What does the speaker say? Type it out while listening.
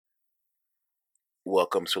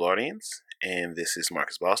Welcome to our audience, and this is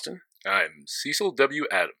Marcus Boston. I'm Cecil W.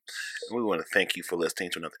 Adams. And we want to thank you for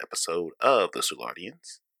listening to another episode of the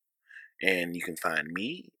Solardians. And you can find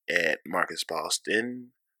me at Marcus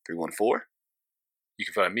Boston 314. You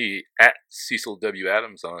can find me at Cecil W.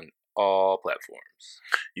 Adams on all platforms.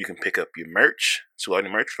 You can pick up your merch,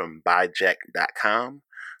 Solardian merch, from buyjack.com/the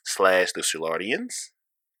Solardians.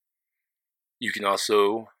 You can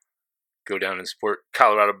also go down and support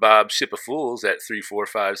Colorado Bob's Ship of Fools at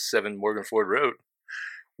 3457 Morgan Ford Road.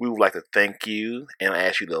 We would like to thank you and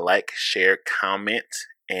ask you to like, share, comment,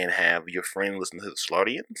 and have your friend listen to the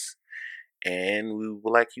Solardians. And we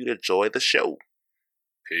would like you to enjoy the show.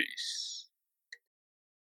 Peace.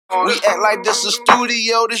 We act like this a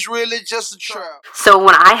studio, this really just a trap. So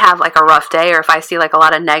when I have like a rough day, or if I see like a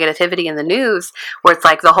lot of negativity in the news where it's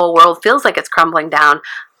like the whole world feels like it's crumbling down,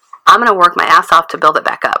 I'm going to work my ass off to build it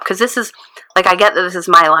back up. Because this is, like, I get that this is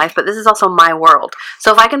my life, but this is also my world.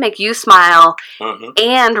 So if I can make you smile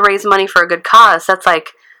and raise money for a good cause, that's like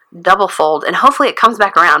double fold. And hopefully it comes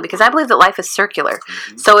back around, because I believe that life is circular.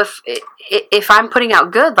 So if I'm putting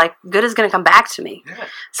out good, like, good is going to come back to me. Yeah.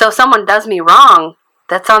 So if someone does me wrong,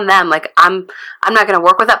 that's on them. Like, I'm not going to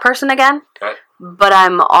work with that person again. Right. But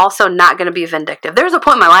I'm also not going to be vindictive. There was a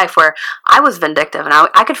point in my life where I was vindictive, and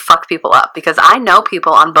I could fuck people up, because I know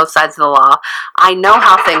people on both sides of the law. I know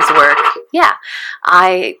how things work. Yeah.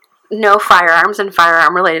 I know firearms and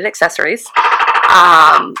firearm-related accessories.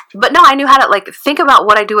 But no, I knew how to, like, think about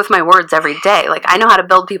what I do with my words every day. Like, I know how to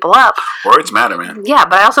build people up. Words matter, man. Yeah,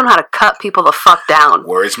 but I also know how to cut people the fuck down.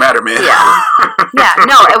 Words matter, man. Yeah. Yeah,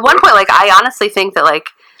 no, at one point, like, I honestly think that, like,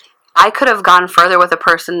 I could have gone further with a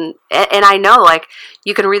person, and I know, like,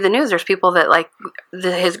 you can read the news, there's people that, like,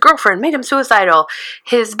 his girlfriend made him suicidal,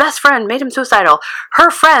 his best friend made him suicidal, her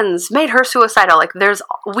friends made her suicidal. Like,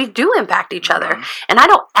 we do impact each other, and I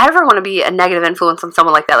don't ever want to be a negative influence on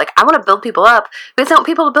someone like that. Like, I want to build people up, because I want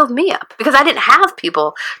people to build me up, because I didn't have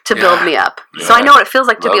people to build me up, so I know what it feels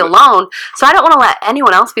like to be alone, so I don't want to let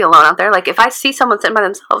anyone else be alone out there. Like, if I see someone sitting by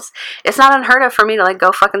themselves, it's not unheard of for me to, like,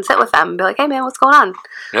 go fucking sit with them and be like, hey man, what's going on?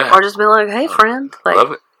 Yeah. Or just be like, hey friend. Like,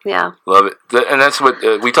 love it. Yeah. Love it. And that's what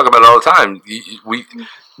we talk about all the time.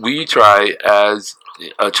 We try as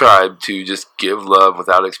a tribe to just give love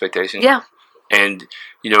without expectation. Yeah. And,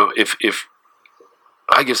 you know, if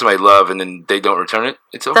I give somebody love and then they don't return it,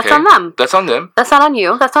 it's okay. That's on them. That's on them. That's not on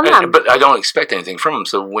you. That's on them. But I don't expect anything from them.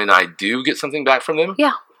 So when I do get something back from them,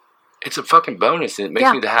 yeah, it's a fucking bonus. And it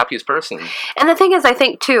makes me the happiest person. And the thing is, I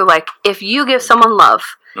think, too, like, if you give someone love,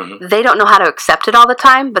 they don't know how to accept it all the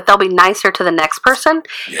time, but they'll be nicer to the next person.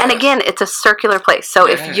 Yes. And again, it's a circular place. So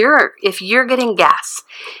if you're getting gas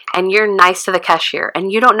and you're nice to the cashier and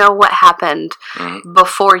you don't know what happened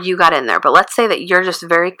before you got in there, but let's say that you're just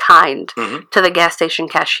very kind to the gas station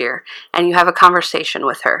cashier and you have a conversation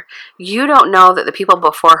with her. You don't know that the people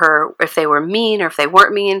before her, if they were mean or if they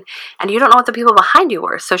weren't mean, and you don't know what the people behind you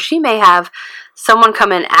were. So she may have someone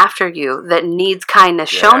come in after you that needs kindness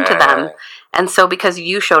shown to them. And so because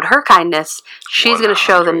you showed her kindness, she's going to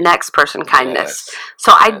show the next person kindness. Yes.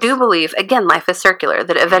 So I do believe, again, life is circular,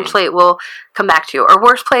 that eventually it will come back to you. Or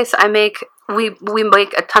worst place, we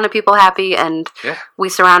make a ton of people happy, and we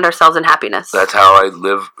surround ourselves in happiness. That's how I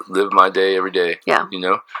live my day every day. Yeah. You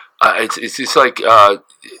know? It's just like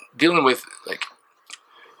dealing with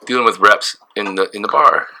reps in the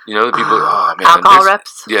bar. You know, the people alcohol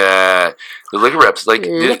reps? Yeah. The liquor reps. Like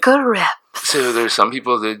liquor reps. So there's some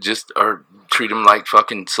people that just treat them like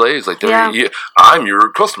fucking slaves. Like, I'm your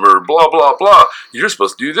customer, blah, blah, blah. You're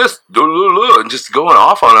supposed to do this, blah, blah, blah, and just going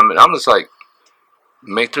off on them. And I'm just like,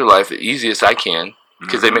 make their life the easiest I can,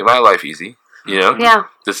 because they make my life easy, you know? Yeah.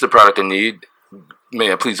 This is the product I need.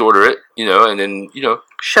 May I please order it, you know? And then, you know.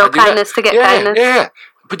 Show kindness to get kindness. Yeah.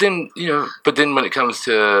 But then, when it comes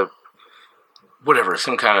to whatever,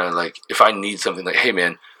 some kind of, like, if I need something, like, hey,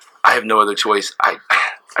 man, I have no other choice.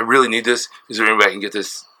 I really need this. Is there any way I can get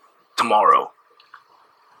this tomorrow?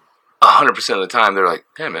 100% of the time, they're like,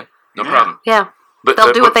 hey, man, no problem. Yeah. But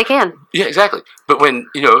they'll do what they can. Yeah, exactly. But when,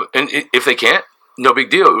 and if they can't, no big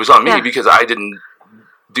deal. It was on me because I didn't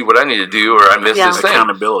do what I needed to do, or I missed this thing.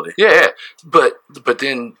 Accountability. Yeah. But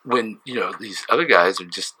then when, these other guys are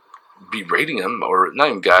just berating them, or not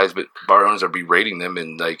even guys, but bar owners are berating them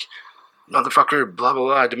and like, motherfucker, blah, blah,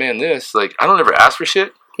 blah, I demand this. Like, I don't ever ask for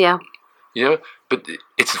shit. Yeah. But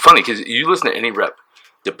it's funny because you listen to any rep,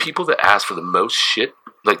 the people that ask for the most shit,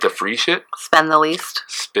 like the free shit, spend the least.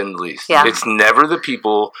 Yeah. It's never the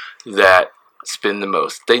people that spend the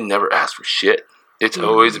most. They never ask for shit. It's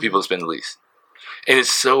always the people that spend the least. And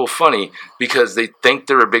it's so funny because they think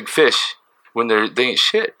they're a big fish when they ain't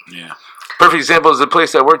shit. Yeah. Perfect example is the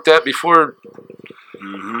place I worked at before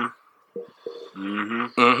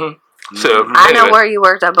So I know where you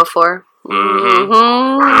worked at before.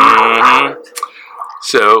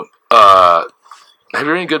 So, have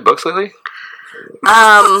you read any good books lately?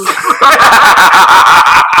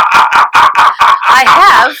 I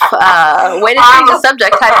have. Way to change the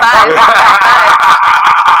subject.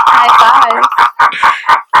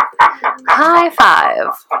 High five.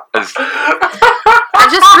 I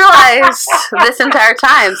just realized this entire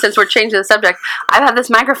time, since we're changing the subject, I've had this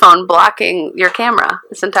microphone blocking your camera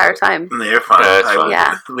this entire time. You're fine. Yeah, it's fine.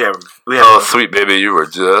 Yeah. We have. Oh, sweet baby, you were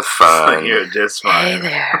just fine. You're just fine. Hey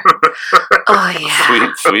there. Oh,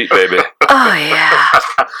 yeah. Sweet baby. Oh, yeah.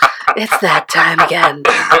 It's that time again.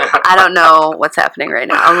 I don't know what's happening right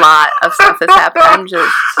now. A lot of stuff is happening. I'm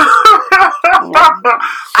just...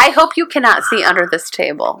 I hope you cannot see under this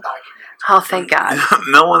table. Oh, thank God.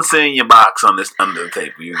 No one's seeing your box on this under the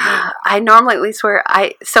table. You're good. I normally at least wear...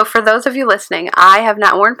 So for those of you listening, I have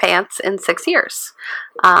not worn pants in 6 years.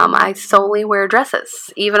 I solely wear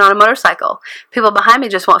dresses, even on a motorcycle. People behind me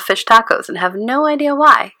just want fish tacos and have no idea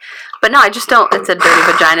why. But no, I just don't. It's a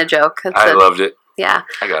dirty vagina joke. I loved it. Yeah.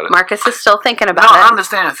 I got it. Marcus is still thinking about it. I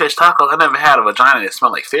understand fish tacos. I never had a vagina that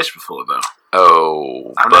smelled like fish before, though.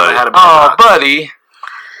 Oh, I've buddy. never had a buddy.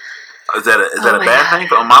 Is that a my bad God.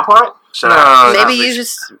 thing on my part? Maybe you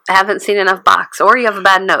just haven't seen enough box, or you have a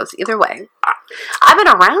bad nose. Either way. I've been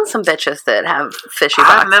around some bitches that have fishy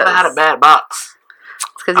boxes. I've never had a bad box.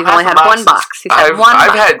 It's because you've only had one box. You've had one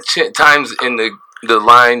I've box. had times in the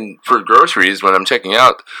line for groceries when I'm checking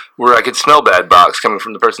out where I could smell bad box coming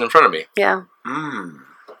from the person in front of me. Yeah.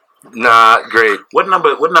 Not great. What number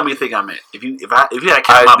you think I'm at? If you had to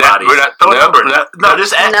count my body,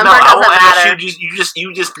 just ask. Number I doesn't won't ask matter.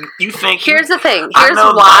 you think. Here's the thing. I Here's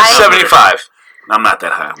know why. 75. I'm not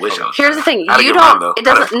that high. Wish I was. Here's the thing. How'd I You get mine, don't. though? It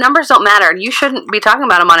doesn't. Numbers don't matter. You shouldn't be talking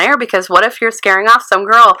about them on air because what if you're scaring off some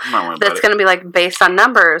girl I'm not worried that's about going to be like based on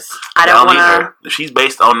numbers? I I don't need want to. her. If she's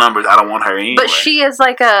based on numbers, I don't want her anyway. But she is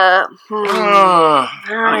like a. All I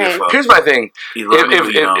don't give a right. fuck. Here's my thing. You love me, but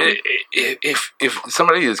you don't. If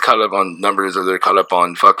somebody is caught up on numbers or they're caught up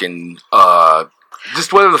on fucking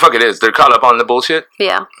just whatever the fuck it is, they're caught up on the bullshit.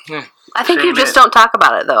 Yeah. Yeah. I think you Shame just it. don't talk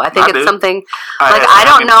about it though. I think I it's do. something I like have- I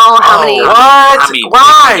don't know how many. What? I mean,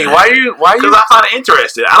 Why? Why you? Because I find it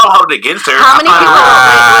interesting. I don't hold it against her. How many I find people-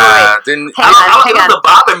 it- wait. Then Hang on, I hang don't on. it doesn't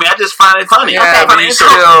bother me. I just find it funny. yeah, I but find you it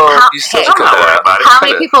still, interesting. you still Hey, cut I'm not worried that. about it. How Cut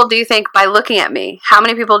many it. people do you think by looking at me? How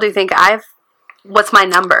many people do you think I've? What's my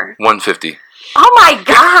number? 150. Oh my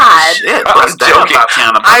God! Shit, I'm bust down, joking. Top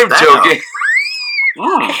Town, bust I'm down. joking.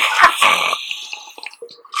 Mm.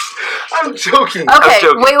 I'm joking. Okay, I'm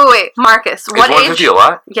joking. wait, Marcus. Is What 150 age? a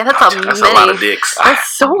lot? Yeah, that's That's many. a lot of dicks. That's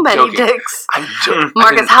so I'm many joking. dicks. I'm joking.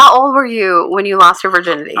 Marcus, how old were you when you lost your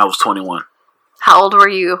virginity? I was 21. How old were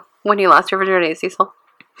you when you lost your virginity, Cecil?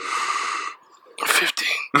 15.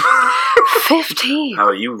 15. How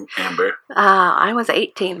are you, Amber? I was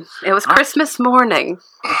 18. It was Christmas morning.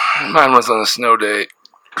 Mine was on a snow day.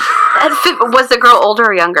 Was the girl older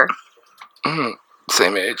or younger?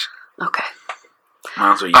 Same age. Okay.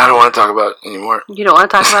 Mine's with you. I don't want to talk about it anymore. You don't want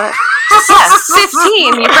to talk about it? Yeah,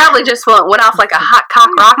 15. You probably just went off like a hot cock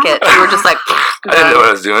rocket. You were just like, I didn't know what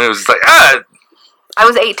I was doing. It was just like, I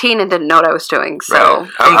was 18 and didn't know what I was doing. So right.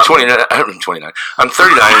 I'm 29. I'm 29. I'm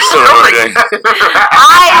 39 and still don't know what I'm doing.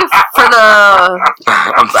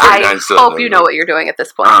 I'm 39 I still. hope you know what you're doing at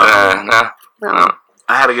this point. Nah. No.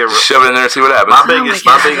 I had to get Shove it in there and see what happens.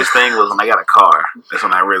 my biggest thing was when I got a car. That's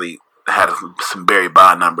when I really had some very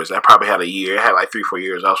bad numbers. I probably had a year. I had like 3-4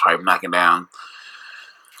 years. I was probably knocking down.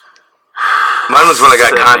 Mine was when I got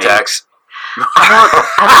 7, contacts. I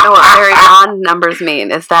don't know what Barry Bond numbers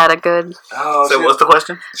mean. Is that a good? Oh, So what's the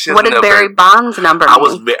question? What did Barry Bond's number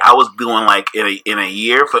mean? I was doing like in a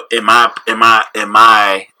year for in my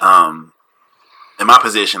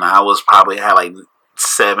position. I was probably had like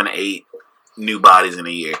 7-8 new bodies in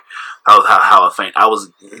a year. That was how I think. I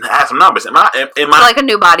had some numbers in my Like a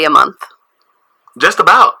new body a month. just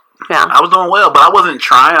about. Yeah. I was doing well, but I wasn't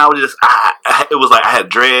trying. I was just. It was like I had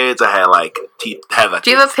dreads. I had like teeth.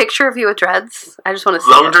 Do you have a picture of you with dreads? I just want to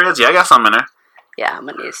see long it. dreads? Yeah, I got some in there. Yeah, I'm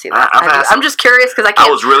gonna need to see that. I've had I'm just curious because I can't.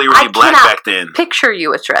 I was really I black cannot back then. Picture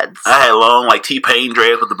you with dreads. I had long, like T-Pain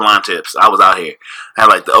dreads with the blonde tips. I was out here. I had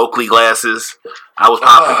like the Oakley glasses. I was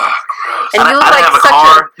popping. And you look I like didn't have a such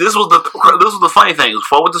car. This was the funny thing.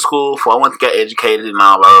 Before I went to school, before I went to get educated and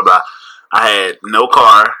all blah blah blah, I had no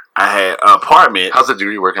car. I had an apartment. How's that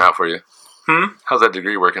degree working out for you? How's that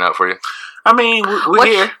degree working out for you? I mean, we're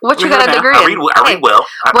here. What you We're got a here degree now. in? I read well.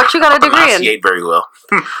 What you got a degree in? I pronunciate very well.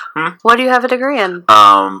 What do you have a degree in?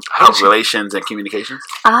 Health relations and communications.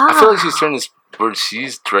 I feel like she's turned this Where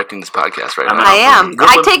she's directing this podcast right now. I am.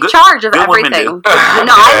 I take charge of everything. No,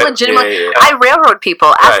 I legitimately, I railroad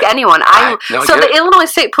people. Ask anyone. The Illinois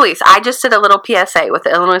State Police, I just did a little PSA with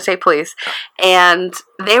the Illinois State Police, and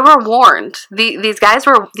they were warned. These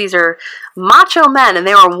are macho men, and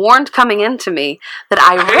they were warned coming into me that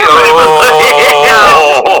I railroad.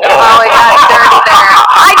 Oh, it got dirty there.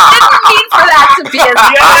 I didn't mean for that to be as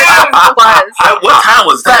bad as it was. What time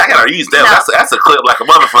was that? I gotta use that. No. That's a clip like a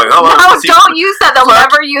motherfucker. No, don't use that. They'll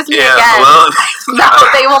never use me again. Well, no,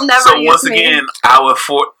 they will never use me. So once again, hour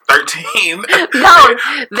 13. No,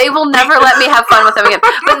 they will never let me have fun with them again.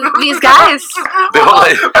 But these guys... They don't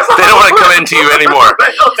want to come into you anymore.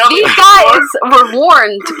 These guys were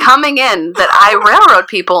warned coming in that I railroad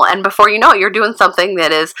people, and before you know it, you're doing something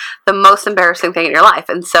that is the most embarrassing thing in your life.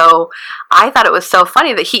 And so I thought it was so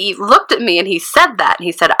funny that he looked at me and he said that.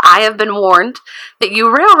 He said, I have been warned that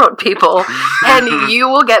you railroad people, and you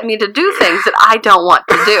will get me to do things that I don't want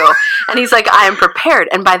to do. And he's like, I am prepared.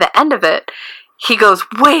 And by the end of it, he goes,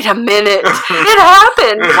 wait a minute, it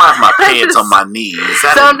happened. Why is my pants on my knees?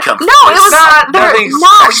 That it was not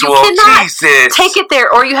sexual. You cannot Jesus. Take it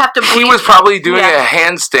there, or you have to. He was probably doing a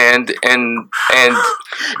handstand and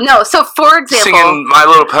no. So, for example, singing My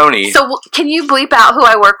Little Pony. So, can you bleep out who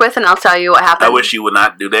I work with, and I'll tell you what happened? I wish you would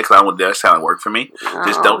not do that because I would. That's how it worked for me. Oh.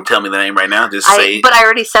 Just don't tell me the name right now. Just say. But I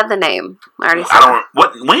already said the name.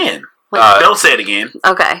 When? Don't say it again.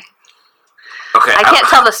 Okay. Okay. I can't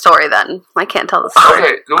tell the story then. I can't tell the story.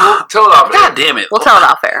 Okay, we'll tell it off air. God damn it. We'll tell it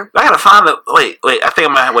off air. I gotta find the... Wait. I think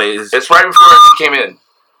I might... Wait. It's right before she came in.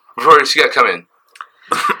 Before she got come in.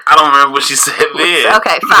 I don't remember what she said then.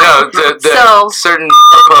 Okay, fine. No, the certain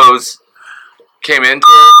pose came in.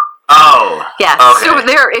 Oh. Yeah. Okay. So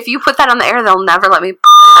if you put that on the air, they'll never let me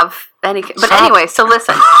have any... But anyway, so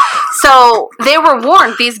listen. So they were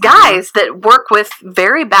warned, these guys that work with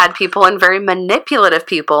very bad people and very manipulative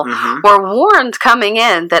people were warned coming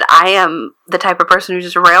in that I am the type of person who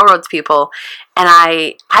just railroads people, and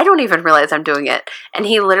I don't even realize I'm doing it. And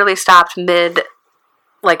he literally stopped mid,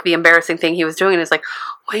 like, the embarrassing thing he was doing, and he's like,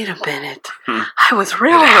 wait a minute, I was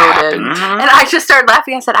railroaded. And I just started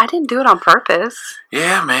laughing. I said, I didn't do it on purpose.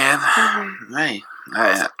 Yeah, man. Hey,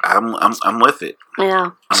 I'm with it.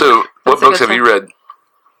 Yeah. So, what books have you read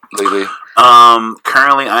lately?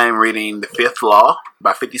 Currently I am reading The Fifth Law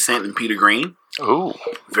by 50 Cent and Peter Green. Ooh.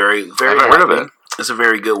 Very, very I've heard of it. It's a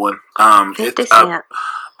very good one. 50 Cent.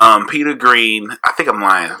 Peter Green, I think I'm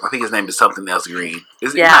lying. I think his name is something else Green.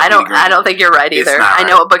 I don't think you're right either. I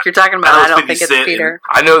know what book you're talking about. I don't think it's Peter.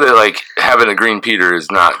 I know that, like, having a green Peter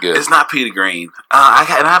is not good. It's not Peter Green. I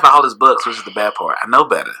have all his books, which is the bad part. I know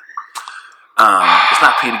better. It's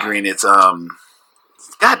not Peter Green. It's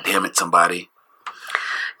God damn it, somebody.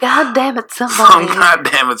 God damn it, somebody. God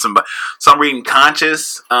damn it, somebody. So I'm reading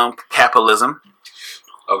Conscious Capitalism.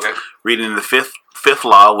 Okay. Reading The Fifth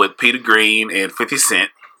Law with Peter Green and 50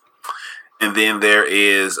 Cent. And then there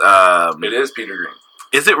is... it is Peter Green.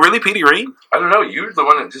 Is it really Peter Green? I don't know. You're the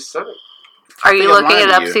one that just said it. Are you looking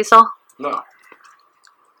it up, Cecil? No.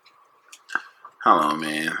 Hold on,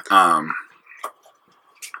 man.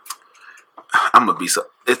 I'm gonna be so...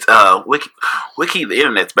 It's Wiki. The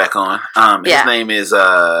internet's back on. His name is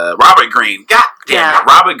Robert Greene. God damn it,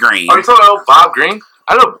 Robert Greene. Are you talking about Bob Greene?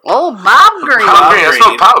 I know. Oh, Bob Greene. I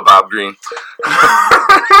know Bob Greene.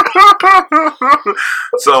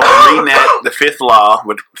 So I'm reading that, The Fifth Law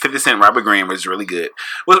with 50 Cent and Robert Greene was really good.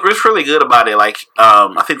 What's really good about it, like,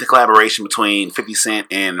 I think the collaboration between 50 Cent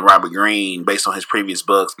and Robert Greene, based on his previous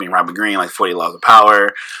books, being Robert Greene, like 40 Laws of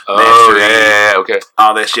Power, okay,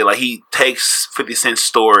 all that shit. Like, he takes 50 Cent's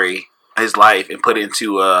story, his life, and put it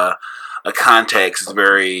into a context is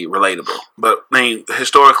very relatable. But I mean,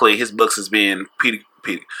 historically, his books has been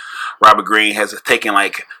Robert Greene has taken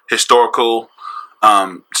like historical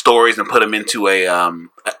stories and put them into a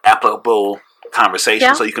applicable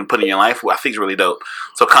conversation, so you can put in your life. I think it's really dope.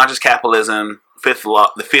 So, Conscious Capitalism, Fifth Law,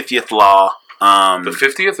 the 50th Law, the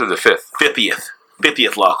 50th or the 5th?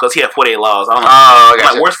 50th Law, because he had 48 laws. I don't know. Oh,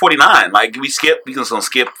 like, where's 49? Like, we can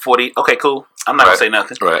skip 40. Okay, cool. I'm not gonna say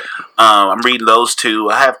nothing. Right. I'm reading those two.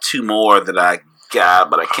 I have two more that I got,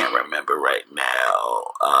 but I can't remember right now.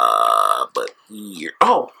 But here.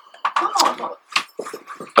 So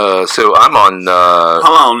I'm on.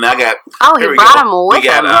 Hold on, I got. Oh, he brought him with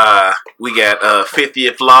him. We got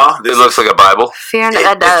 50th Law. It looks like a Bible.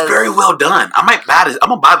 That does. It's very well done. I might buy this. I'm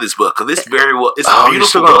gonna buy this book because it's very well. It's a beautiful. You're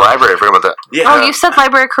still going to the library. I forgot about that. Yeah. Oh, you said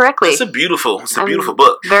library correctly. It's a beautiful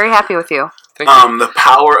book. Very happy with you. Thank you. The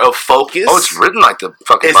Power of Focus. Oh, it's written like the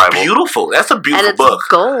fucking Bible. It's beautiful. That's a beautiful and it's book.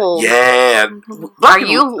 Gold. Yeah. Are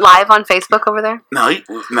you live on Facebook over there? No. I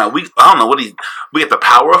don't know what we get. The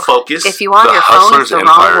Power of Focus. If you want the your phone, it's the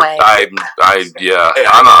wrong way. I'm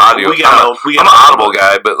an Audible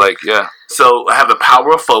guy, but like, yeah. So I have The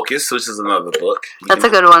Power of Focus, which is another book. That's a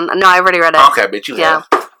good one. No, I already read it. Okay, I bet you have.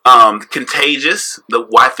 Contagious,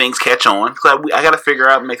 why things catch on. I got to figure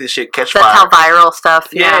out and make this shit catch fire. That's how viral stuff.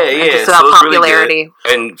 Yeah. Just about popularity.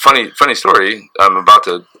 Really and funny story. I'm about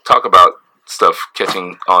to talk about stuff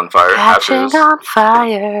catching on fire. Catching on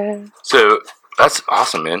fire. So that's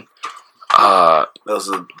awesome, man. Those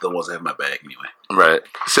are the ones I have in my bag anyway. Right.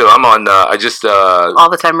 So I'm on. I just all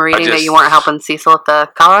the time reading that you weren't helping Cecil at the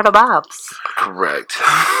Colorado Bobs. Correct.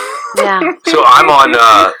 Yeah. So I'm on.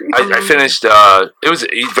 I finished. It was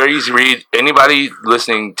a very easy read. Anybody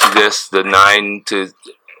listening to this, the 9 to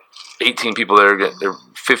 18 people that are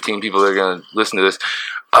 15 people that are going to listen to this.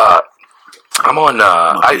 I'm on.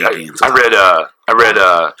 I read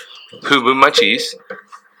Who Moved My Cheese.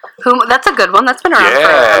 That's a good one. That's been around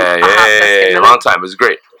for a long time. It was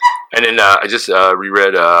great. And then I just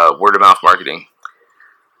reread Word of Mouth Marketing.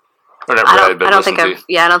 Or not read, but listened to.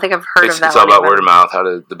 I don't think I've heard of that. It's all about word of mouth.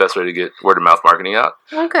 The best way to get word of mouth marketing out.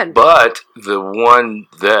 Oh, good. But the one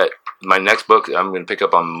that my next book I'm going to pick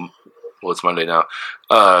up on. Well, it's Monday now.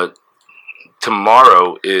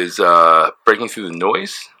 Tomorrow is Breaking Through the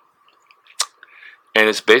Noise, and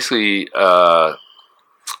it's basically.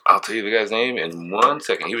 I'll tell you the guy's name in 1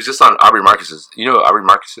 second. He was just on Aubrey Marcus's. You know who Aubrey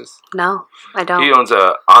Marcus is? No, I don't. He owns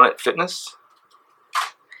On It Fitness.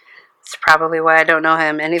 It's probably why I don't know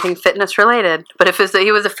him. Anything fitness related. But if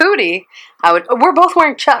he was a foodie, I would. We're both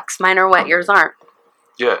wearing Chucks. Mine are wet. Yours aren't.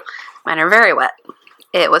 Yeah. Mine are very wet.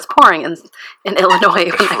 It was pouring in Illinois.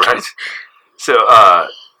 Right. So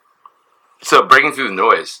Breaking Through the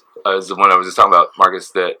Noise is the one I was just talking about, Marcus.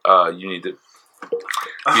 That you need to.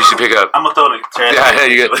 You should pick up. I'm gonna throw it. Yeah,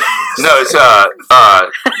 you good. No, it's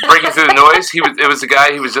Breaking Through the Noise. It was the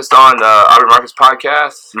guy. He was just on Aubrey Marcus'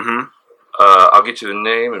 podcast. Mm-hmm. I'll get you the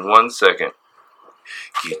name in 1 second.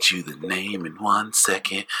 Get you the name in 1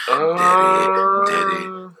 second. Daddy,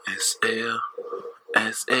 SL.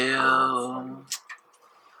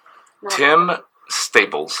 Tim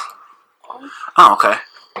Staples. Oh, okay.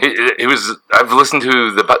 It was. I've listened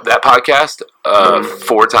to that podcast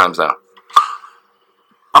 4 times now.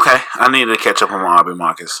 Okay, I need to catch up on Aubrey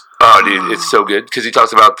Marcus. Oh, dude, it's so good because he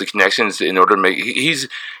talks about the connections in order to make.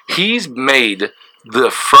 He's made the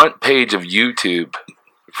front page of YouTube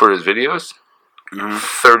for his videos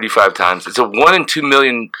 35 times. It's a 1 in 2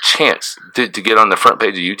 million chance to get on the front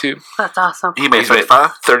page of YouTube. That's awesome. He made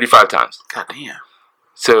 35? 35 times. God damn.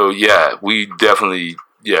 So yeah, we definitely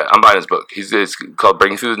I'm buying his book. It's called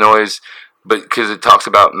Breaking Through the Noise. But because it talks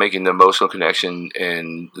about making the emotional connection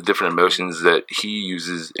and the different emotions that he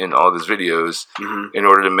uses in all of his videos in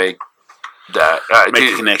order to make that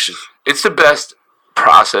make a connection. It's the best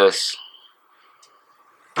process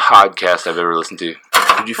podcast I've ever listened to.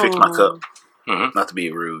 Could you fix my cup? Mm-hmm. Not to be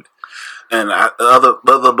rude. And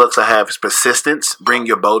other books I have is Persistence. Bring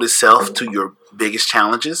your boldest self to your biggest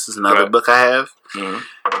challenges. Is another book I have.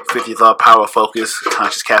 50 Thought, Power, Focus,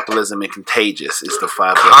 Conscious Capitalism, and Contagious is the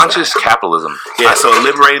 5 books. Conscious Capitalism. Yeah, so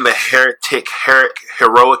liberating the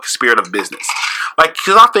heroic spirit of business. Like,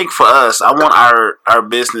 because I think for us, I want our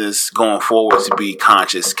business going forward to be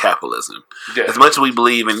conscious capitalism. Yeah. As much as we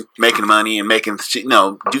believe in making money and making,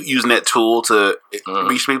 using that tool to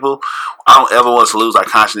reach people, I don't ever want us to lose our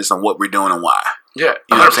consciousness on what we're doing and why. Yeah,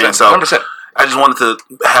 you know what I'm saying? So 100%. I just wanted to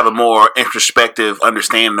have a more introspective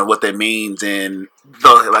understanding of what that means, and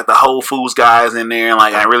the Whole Foods guys in there, and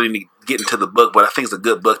like I really need to get into the book, but I think it's a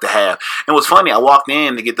good book to have. And what's funny, I walked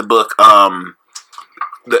in to get the book. I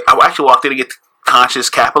actually walked in to get Conscious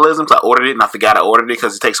Capitalism, so I ordered it, and I forgot I ordered it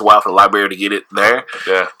because it takes a while for the library to get it there.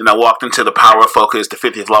 Yeah. And I walked into the Power of Focus, the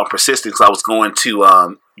 50th Law of Persistence. I was going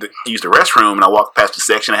to use the restroom, and I walked past the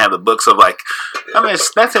section. I have the books of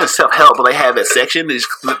that's in self-help, but they have that section.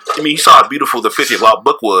 You saw how beautiful the 50th Law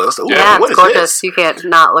book was. Ooh, yeah, it's gorgeous. You can't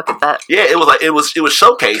not look at that. Yeah, it was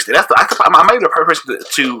showcased, and I made it a purpose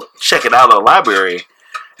to check it out at the library.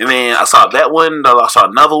 And then I saw that one. I saw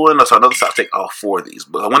another one. I saw another. So I'll take all 4 of these.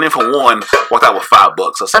 But I went in for one. Walked out with 5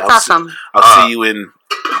 books. That's awesome. I'll see you in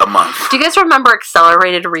a month. Do you guys remember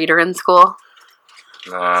Accelerated Reader in school?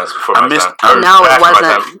 It's before my time. No, it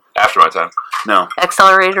wasn't. After my time. No.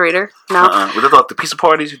 Accelerated Reader? No. Was that like the pizza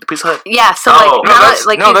parties, the Pizza Hut? Yeah. So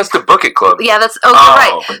that's the Book It Club. Yeah, that's. Oh,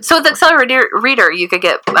 you're right. So with Accelerated Reader, you could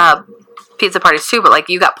get pizza parties too, but like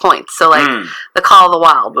you got points. So like the Call of the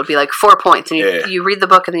Wild would be like 4 points, and you read the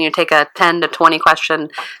book, and then you take a 10 to 20 question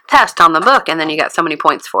test on the book, and then you get so many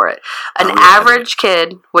points for it. An average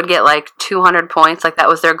kid would get like 200 points. Like that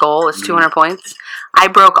was their goal, is 200 points. I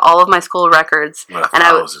broke all of my school records, and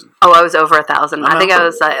I was over 1,000. I think I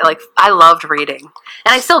was like I loved reading,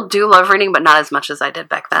 and I still do love reading, but not as much as I did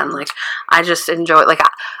back then. Like I just enjoy it. Like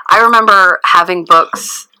I remember having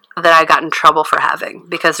books that I got in trouble for having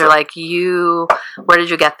because they're like, where did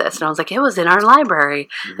you get this? And I was like, it was in our library.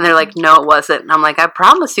 And they're like, no, it wasn't. And I'm like, I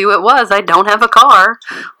promise you it was. I don't have a car.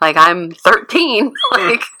 Like, I'm 13.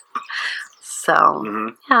 Like,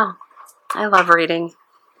 so, yeah, I love reading.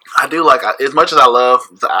 I do like, as much as I love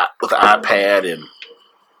with the iPad and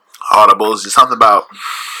Audibles, there's something about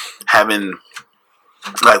having,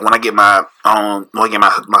 like when I get my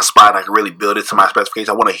spot, I can really build it to my specifications.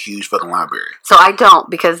 I want a huge fucking library. So I don't,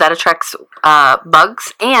 because that attracts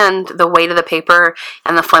bugs and the weight of the paper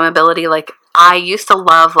and the flammability. Like I used to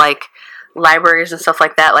love like libraries and stuff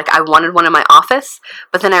like that. Like I wanted one in my office,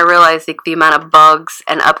 but then I realized like, the amount of bugs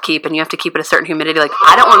and upkeep, and you have to keep it a certain humidity. Like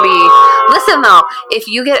I don't want to be. Listen though, if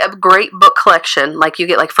you get a great book collection, like you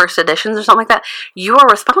get like first editions or something like that, you are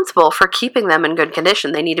responsible for keeping them in good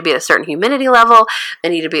condition. They need to be at a certain humidity level. They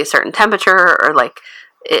need to be a certain temperature, or like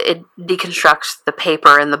it deconstructs the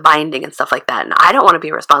paper and the binding and stuff like that. And I don't want to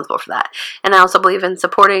be responsible for that. And I also believe in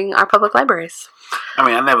supporting our public libraries. I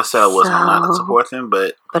mean, I never said I wasn't allowed to support them,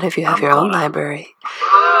 but if you have your own library,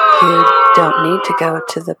 you don't need to go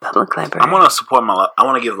to the public library. I want to support I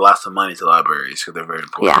want to give lots of money to libraries because they're very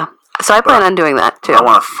important. Yeah, so I plan on doing that too. I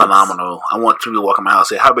want I want people to walk in my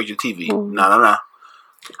house and say, "How big's your TV?" No.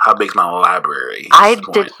 How big's my library? I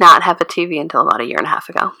did not have a TV until about 1.5 years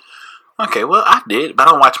ago. Okay, well, I did, but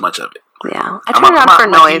I don't watch much of it. Yeah, I turn it on for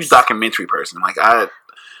noise. I'm a huge documentary person. Like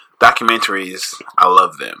documentaries, I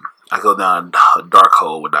love them. I go down a dark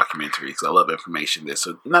hole with documentaries. I love information.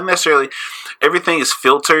 So not necessarily everything is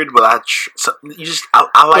filtered, but I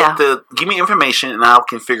like to give me information, and I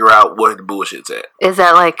can figure out where the bullshit's at. Is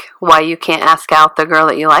that like why you can't ask out the girl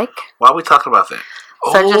that you like? Why are we talking about that?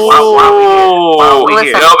 So just why are we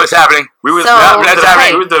here? No, it's happening. That's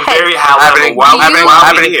happening. We were the very high level. Why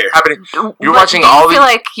are we here? You're watching all these. Do you feel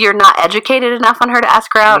like you're not educated enough on her to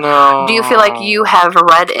ask her out? No. Do you feel like you have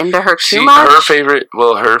read into her too much?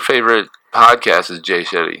 Her favorite podcast is Jay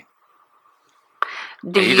Shetty.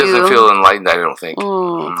 He doesn't feel enlightened, I don't think.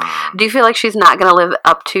 Do you feel like she's not going to live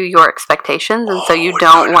up to your expectations, and so you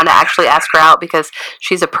don't want to actually ask her out because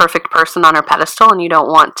she's a perfect person on her pedestal, and you don't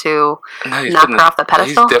want to knock her off the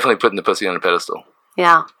pedestal? He's definitely putting the pussy on the pedestal.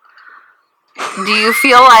 Yeah. Do you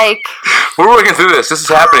feel like... We're working through this. This is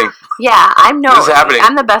happening. Yeah, This is happening.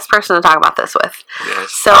 I'm the best person to talk about this with. Yes.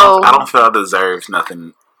 So I don't feel I deserve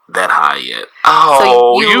nothing that high yet.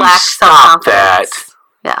 Oh, so you lack self-confidence.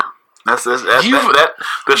 Yeah. That's the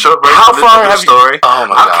short version how of far the have story. Oh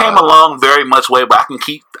my God. I came along very much way, but I can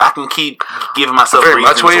keep giving myself very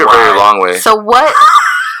much way or very long way. So what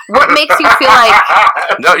makes you feel like?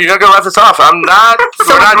 No, you're not gonna let this off. I'm not.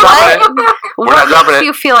 We're not dropping it. What makes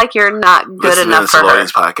you feel like you're not good enough for her?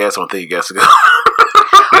 This podcast. I don't think you guys to go.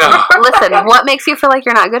 No. Listen, what makes you feel like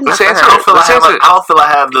you're not good enough for her? I don't feel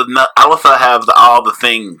I have all the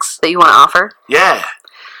things that you want to offer. Yeah.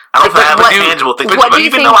 I don't have a tangible thing. But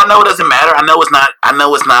even though I know it doesn't matter, I know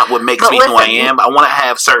it's not what makes me who I am. I want to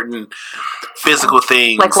have certain physical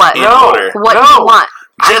things. Like what? In order. What do you want?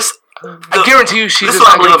 I guarantee you she does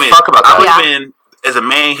not give a fuck about that. I believe in, as a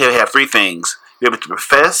man, you have three things. You have to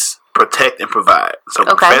profess, protect, and provide. So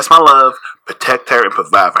profess my love, protect her, and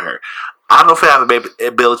provide for her. I don't know if I have the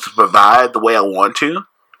ability to provide the way I want to.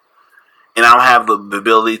 And I don't have the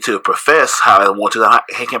ability to profess how I want to. I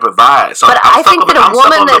can't provide. So but I think that a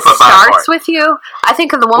woman that starts with you, I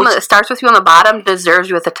think the woman that starts with you on the bottom deserves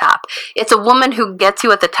you at the top. It's a woman who gets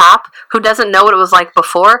you at the top who doesn't know what it was like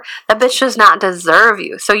before. That bitch does not deserve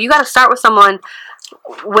you. So you got to start with someone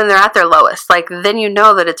when they're at their lowest. Like then you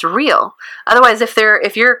know that it's real. Otherwise, if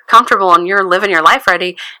you're comfortable and you're living your life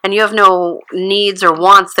ready and you have no needs or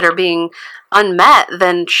wants that are being unmet,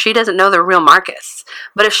 then she doesn't know the real Marcus.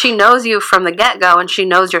 But if she knows you from the get-go and she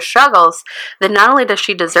knows your struggles, then not only does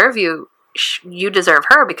she deserve you, you deserve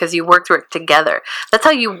her because you work through it together. That's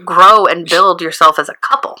how you grow and build yourself as a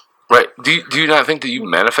couple. Right. Do you not think that you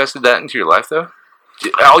manifested that into your life, though?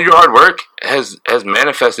 All your hard work has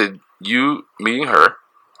manifested you meeting her.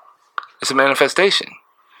 It's a manifestation.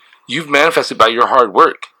 You've manifested by your hard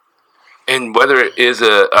work. And whether it is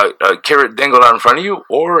a carrot dangled out in front of you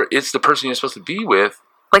or it's the person you're supposed to be with.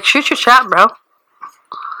 Like, shoot your shot, bro.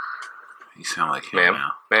 You sound like him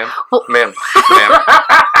now. Ma'am. Well, Ma'am.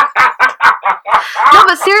 No,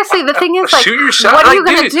 but seriously, the thing is, like, shoot your shot. what are like, you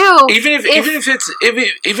gonna dude, do? Even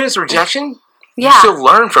if it's rejection, yeah. you still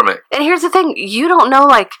learn from it. And here's the thing: you don't know,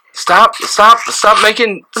 like. Stop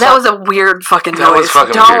making... That was a weird fucking that noise. Was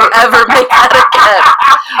fucking Don't weird. ever make that again.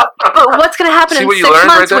 But what's going to happen in 6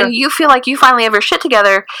 months right when you feel like you finally have your shit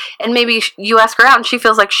together and maybe you ask her out and she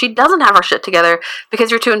feels like she doesn't have her shit together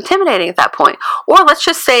because you're too intimidating at that point? Or let's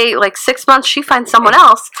just say, like, 6 months she finds someone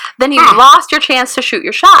else, then you've lost your chance to shoot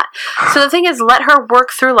your shot. So the thing is, let her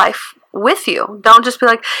work through life with you. Don't just be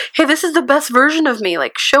like, hey, this is the best version of me.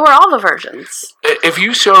 Like, show her all the versions. If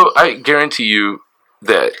you show... I guarantee you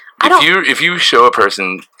that if you show a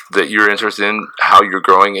person that you're interested in how you're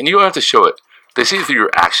growing, and you don't have to show it, they see it through your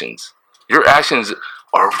actions. Your actions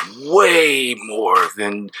are way more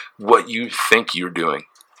than what you think you're doing.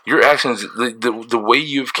 Your actions, the way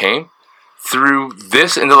you've came through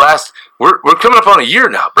this in the last... We're coming up on a year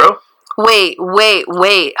now, bro. Wait.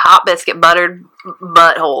 Hot biscuit buttered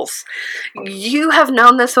buttholes. You have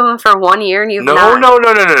known this woman for 1 year and you've No. not... No.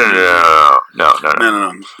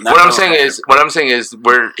 No. What I'm saying is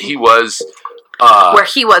where he was... where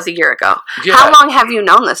he was a year ago. Yeah. How long have you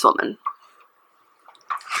known this woman?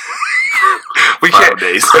 We 5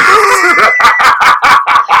 days. 5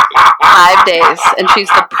 days, and she's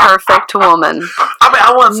the perfect woman. I mean,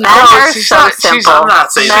 I want. Men are so simple. I'm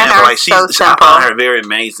not saying Men that, are but like, so I simple. find her very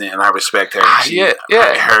amazing, and I respect her. Yeah.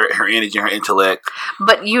 Her energy, her intellect.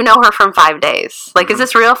 But you know her from 5 days. Like, is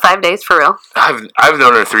this real? 5 days for real? I've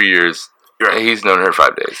known her 3 years. He's known her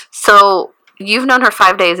 5 days. So you've known her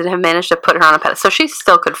 5 days and have managed to put her on a pedestal. So she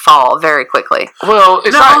still could fall very quickly. Well,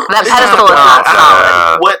 it's not that pedestal is not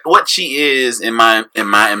solid. What she is in my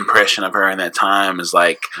impression of her in that time is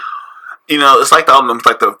like, you know, it's like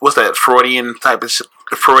the what's that Freudian type of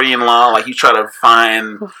Freudian law? Like you try to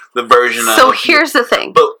find the version of. So here's the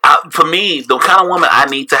thing. But for me, the kind of woman I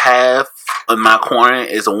need to have in my corner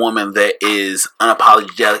is a woman that is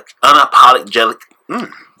unapologetic. Unapologetic.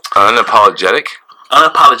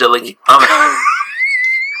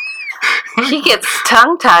 She gets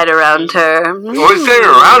tongue-tied around her. We're standing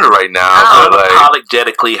around her right now.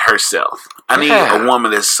 Unapologetically herself. I need a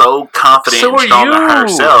woman that's so confident and strong in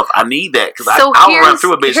herself. I need that because I'll run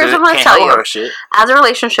through a bitch that can't hold her shit. As a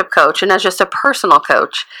relationship coach and as just a personal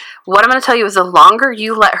coach, what I'm going to tell you is the longer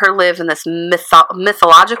you let her live in this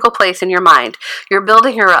mythological place in your mind, you're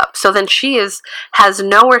building her up. So then she has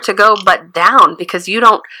nowhere to go but down because you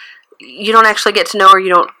don't actually get to know her. You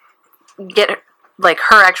don't get like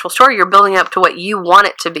her actual story. You're building up to what you want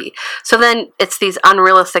it to be. So then it's these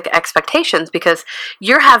unrealistic expectations because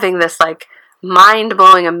you're having this like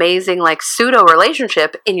mind-blowing, amazing, like pseudo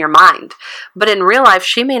relationship in your mind. But in real life,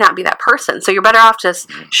 she may not be that person. So you're better off just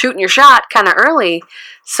shooting your shot kind of early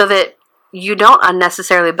so that you don't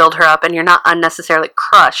unnecessarily build her up and you're not unnecessarily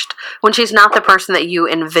crushed when she's not the person that you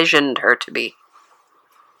envisioned her to be.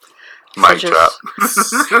 Mic drop.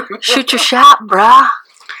 Shoot your shot, bruh.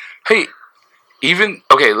 Hey,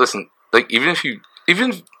 listen, like even if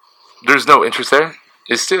there's no interest there,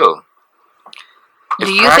 it's still. Do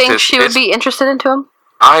you think she would be interested into him?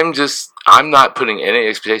 I'm not putting any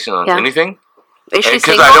expectation on anything. Is she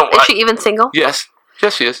single? Is she even single? Yes,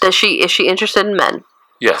 she is. Is she interested in men?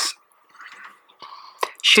 Yes.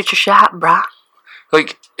 Shoot your shot, brah.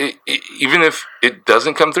 Like, even if it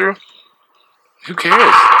doesn't come through, who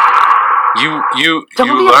cares? You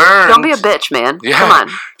learn. Don't be a bitch, man. Yeah. Come on.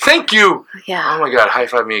 Thank you. Yeah. Oh my God, high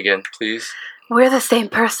five me again, please. We're the same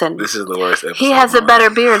person. This is the worst episode. He has a better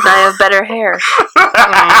beard and I have better hair.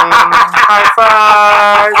 High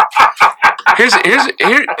five. Here,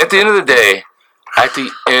 at the end of the day. At the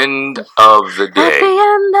end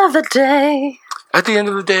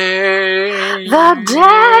of the day.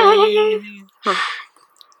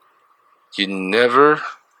 You never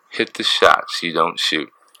hit the shots you don't shoot.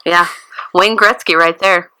 Yeah. Wayne Gretzky right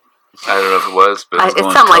there. I don't know if it was, but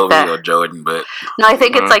it's something like that. Or Jordan, but no, I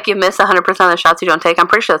think it's like you miss 100% of the shots you don't take. I'm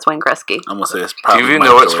pretty sure that's Wayne Gretzky. I'm gonna say it's probably. Do you even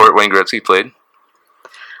know what sport Wayne Gretzky played?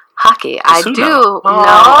 Hockey. I do know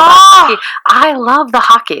hockey. I love the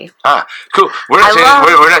hockey. Ah, cool. We're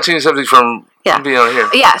not changing something from being on here.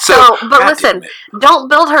 Yeah. But listen, don't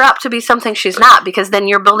build her up to be something she's not, because then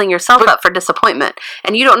you're building yourself up for disappointment,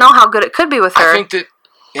 and you don't know how good it could be with her. I think that.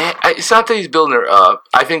 It's not that he's building her up.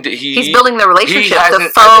 I think that he's building the relationship. The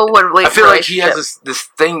faux relationship. I feel like he has this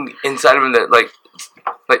thing inside of him that like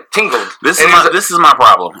tingled. This is my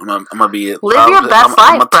problem. I'm gonna be live your best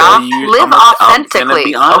life, bro. Live authentically.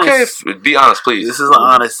 Be honest. Okay, be honest, please. This is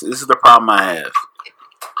the problem I have.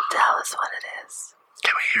 Tell us what it is.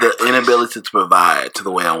 the inability to provide to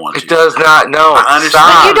the way I want to. It does not. No, I understand.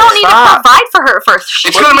 But you don't need to provide for her first.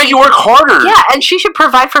 It's going to make you work harder. Yeah, and she should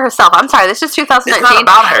provide for herself. I'm sorry, this is 2019. It's not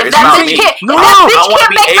about her. If It's that about bitch me. can't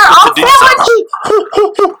make her own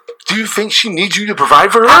sandwich. Do you think she needs you to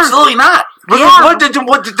provide for her? Absolutely not. Yeah.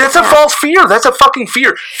 That's a false fear. That's a fucking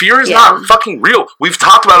fear. Fear is not fucking real. We've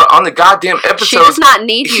talked about it on the goddamn episode. She does not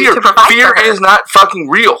need you to provide fear for her. Fear is not fucking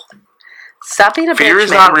real. Stop being a bitch, Fear is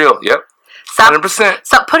man. not real. Yep. 100%.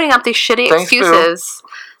 Stop putting up these shitty excuses.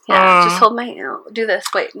 Phil. Yeah, just hold my hand. Do this.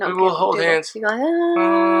 Wait, no. We will hold hands. You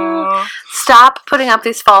go, Stop putting up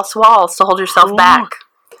these false walls to hold yourself back.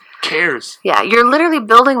 Cares? Yeah, you're literally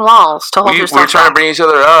building walls to hold yourself back. We're trying to bring each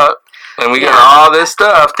other up, and we got all this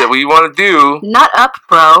stuff that we want to do. Nut up,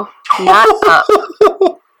 bro. Nut up.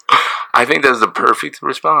 I think that's the perfect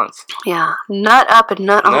response. Yeah, nut up and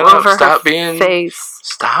nut all over her face.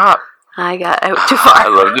 Stop. I got too far. I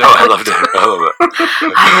love it. I love it.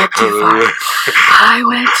 I went too far. I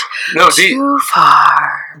went too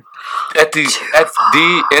far. At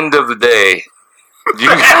the end of the day, you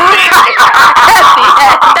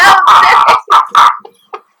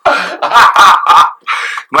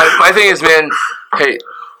my thing is, man, hey,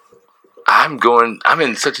 I'm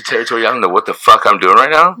in such a territory, I don't know what the fuck I'm doing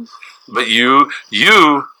right now. But you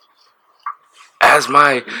as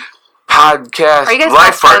my podcast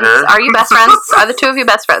life partner. Are you best friends? Are the two of you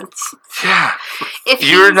best friends? Yeah. If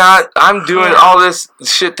you're not, I'm doing all this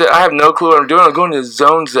shit that I have no clue what I'm doing. I'm going to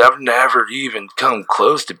zones that I've never even come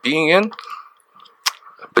close to being in.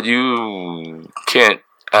 But you can't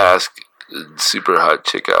ask a super hot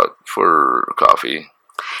chick out for coffee.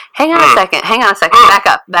 Hang on a second. Back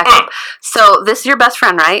up. So this is your best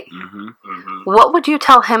friend, right? Mm-hmm. Mm-hmm. What would you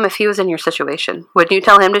tell him if he was in your situation? Wouldn't you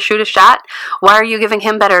tell him to shoot a shot? Why are you giving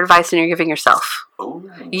him better advice than you're giving yourself? Ooh.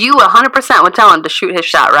 You 100% would tell him to shoot his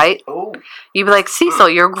shot, right? Ooh. You'd be like, Cecil,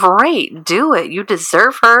 you're great. Do it. You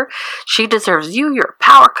deserve her. She deserves you. You're a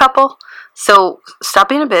power couple. So stop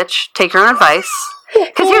being a bitch. Take your own advice.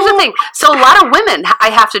 Because here's the thing. So a lot of women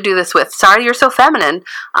I have to do this with. Sorry, you're so feminine.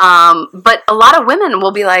 But a lot of women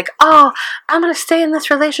will be like, oh, I'm going to stay in this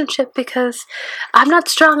relationship because I'm not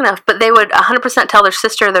strong enough. But they would 100% tell their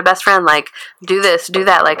sister or their best friend, like, do this, do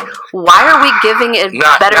that. Like, why are we giving it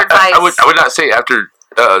better advice? I would not say after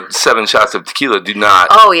 7 shots of tequila, do not.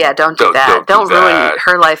 Oh, yeah, don't do that. Don't ruin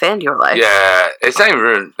her life and your life. Yeah, it's not even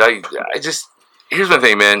ruined. Here's my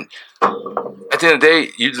thing, man. At the end of the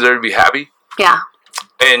day, you deserve to be happy. Yeah.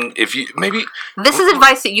 And if you, maybe... This is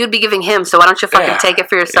advice that you'd be giving him, so why don't you fucking take it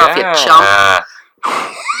for yourself, you chump.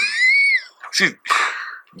 She's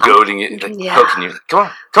goading it, poking you.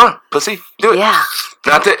 Come on, pussy, do it. Yeah.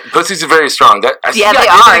 Not that, pussies are very strong. They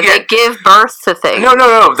are. They give birth to things.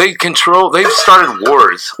 No. They've started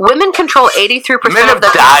wars. Women control 83% Men of the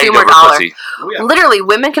died consumer over dollar. pussy. Literally,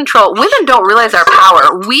 women don't realize our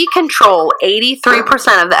power. We control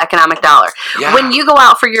 83% of the economic dollar. Yeah. When you go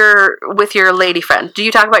out with your lady friend, do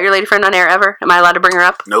you talk about your lady friend on air ever? Am I allowed to bring her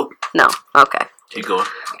up? Nope. No. Okay. Keep going.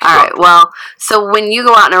 All right. Well, so when you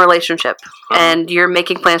go out in a relationship and you're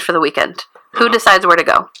making plans for the weekend, who decides where to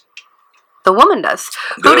go? The woman does.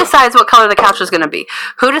 Who decides what color the couch is going to be?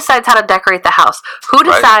 Who decides how to decorate the house? Who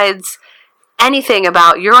decides anything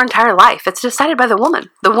about your entire life? It's decided by the woman.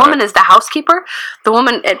 The woman is the housekeeper. The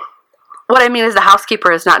woman... What I mean is the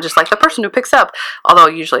housekeeper is not just like the person who picks up, although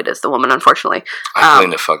usually it is the woman, unfortunately. I clean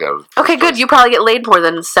the fuck out of it. Okay, good. You probably get laid more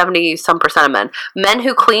than 70-some% of men. Men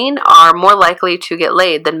who clean are more likely to get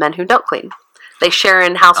laid than men who don't clean. They share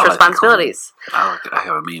in house responsibilities. I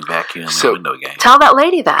have a mean vacuum in the window game. Tell that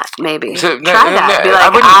lady that, maybe. Try that. Be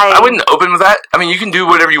like, I wouldn't open with that. I mean, you can do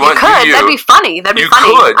whatever you want to do. That'd be funny. You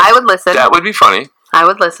could. I would listen. That would be funny. I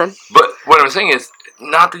would listen. But what I'm saying is,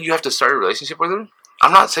 not that you have to start a relationship with her.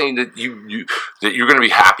 I'm not saying that that you're going to be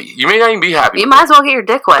happy. You may not even be happy. You might as well get your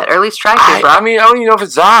dick wet, or at least try to, bro. I mean, I don't even know if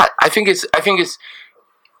it's that. I think it's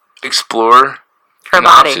explore her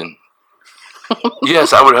body. Option.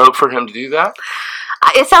 Yes, I would hope for him to do that.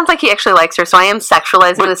 It sounds like he actually likes her, so I am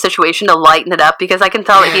sexualizing the situation to lighten it up because I can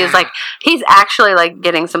tell that he's actually like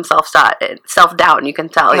getting some self-doubt, and you can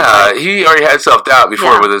tell. He already had self-doubt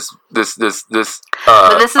before with this. But this is a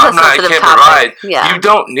sensitive topic. Yeah. You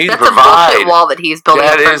don't need to provide. That's a bullshit wall that he's building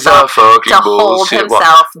up for himself to hold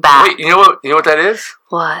himself back. Wait, you know what that is?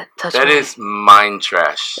 What? That is mind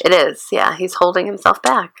trash. It is. Yeah, he's holding himself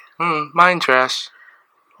back. Mind trash.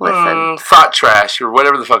 Listen. Thought trash or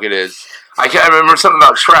whatever the fuck it is. I can't remember something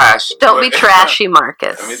about trash. Don't be trashy,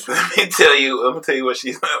 Marcus. Let me tell you. I'm gonna tell you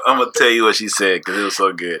what she said because it was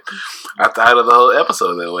so good. I titled the whole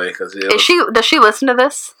episode that way because does she listen to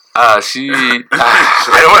this? I don't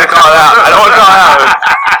want to call it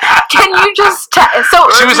out. Can you just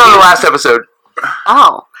she was on the last episode.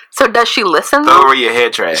 Oh, so does she listen? Throw away your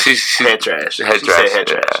head trash. She's head trash. Head she trash. Said head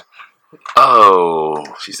trash. Oh,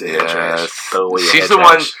 she said head trash. Throw away your she's head the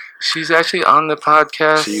trash. one. She's actually on the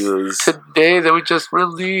podcast today that we just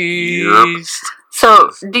released. Yep.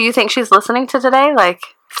 So, do you think she's listening to today? Like,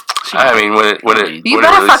 I mean, you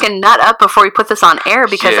better fucking nut up before you put this on air,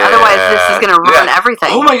 because otherwise this is going to ruin everything.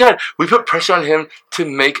 Oh my god, we put pressure on him to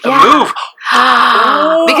make a move.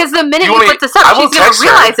 Because the minute you put this up, she's going to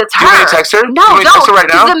realize it's her. Do you want me to text her? No, don't. Text her right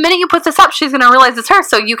now? Because the minute you put this up, she's going to realize it's her,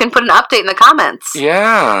 so you can put an update in the comments.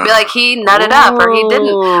 Yeah. Be like, he nutted up or he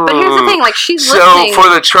didn't. But here's the thing, like, she's listening. So for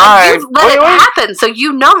the tribe, you've let it happen, so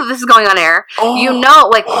you know that this is going on air. You know,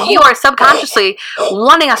 like, you are subconsciously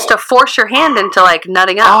wanting us to force your hand into, like,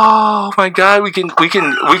 nutting up. Oh my god, we can.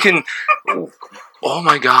 Oh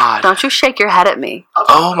my god! Don't you shake your head at me.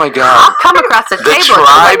 Oh my god! I'll come across the table.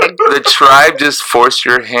 The tribe just forced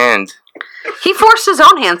your hand. He forced his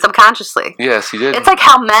own hand subconsciously. Yes, he did. It's like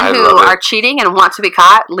how men who are cheating and want to be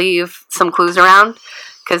caught leave some clues around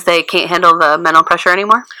because they can't handle the mental pressure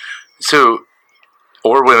anymore. So,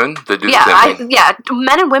 or women that do the same thing.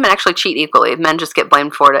 Men and women actually cheat equally. Men just get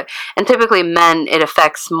blamed for it, and typically men, it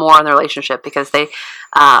affects more on the relationship because they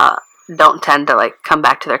don't tend to like come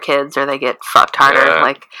back to their kids, or they get fucked harder. Yeah.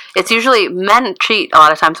 Like, it's usually men cheat a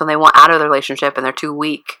lot of times when they want out of the relationship and they're too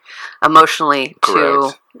weak emotionally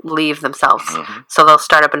to leave themselves. Mm-hmm. So they'll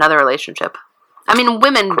start up another relationship. I mean,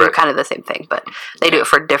 women do kind of the same thing, but they do it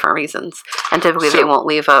for different reasons. And typically they won't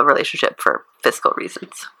leave a relationship for fiscal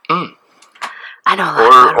reasons. Mm. I know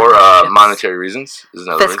that. Or monetary reasons. Is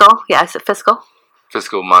another fiscal? Reason. Yeah, is it fiscal?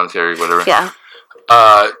 Fiscal, monetary, whatever. Yeah.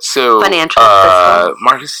 So financial.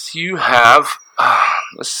 Marcus, you have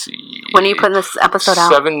let's see. When are you putting this episode out?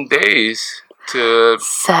 7 days to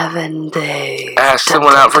 7 days. Ask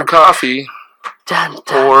someone out for coffee,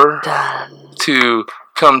 or to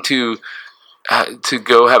come to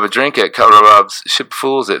go have a drink at Colorado Bob's Ship of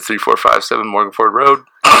Fools at 3457 Morgan Ford Road.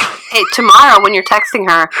 Hey, tomorrow when you're texting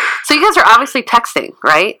her. So you guys are obviously texting,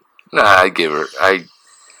 right? Nah, I gave her.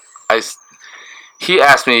 He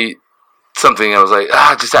asked me something. I was like,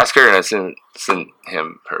 just ask her, and I sent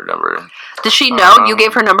him her number. Does she know you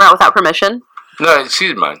gave her number out without permission? No, she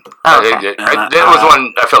did mine. Oh, okay. That was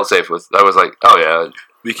one I felt safe with. I was like, oh yeah.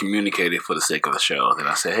 We communicated for the sake of the show. Then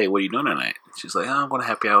I said, hey, what are you doing tonight? She's like, I'm going to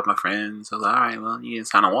happy hour with my friends. I was like, all right, well, you didn't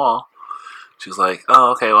sign a wall. She was like,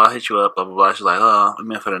 oh, okay, well, I'll hit you up, blah, blah, blah. She's like, oh,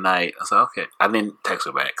 I'm in for the night. I was like, okay. I didn't text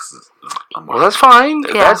her back. Well, that's fine.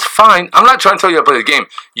 Yeah. That's fine. I'm not trying to tell you how to play the game.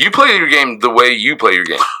 You play your game the way you play your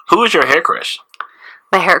game. Who is your hair crush?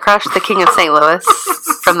 My hair crush? The King of St. Louis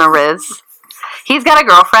from the Riz. He's got a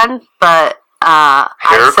girlfriend, but...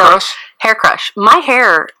 Hair crush? My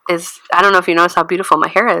hair is... I don't know if you notice how beautiful my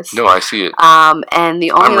hair is. No, I see it. And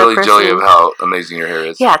the only I'm really jelly of how amazing your hair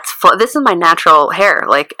is. Yeah, this is my natural hair.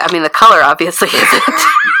 Like, I mean, the color obviously isn't.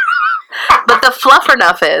 But the fluff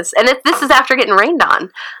enough is. And this is after getting rained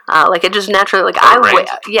on. Like, it just naturally... Like,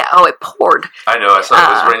 it poured. I know, I saw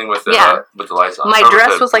it was raining with the lights on. My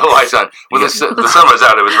dress was like... The lights on. When the sun was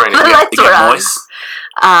out, it was raining. The lights were on. Moist?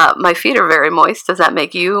 My feet are very moist. Does that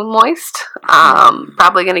make you moist?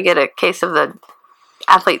 Probably going to get a case of the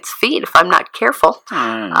athlete's feet if I'm not careful.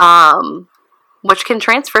 Which can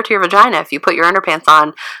transfer to your vagina if you put your underpants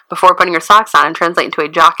on before putting your socks on and translate into a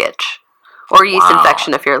jock itch or yeast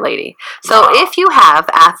infection if you're a lady. So if you have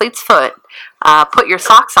athlete's foot, put your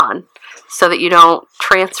socks on so that you don't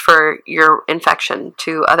transfer your infection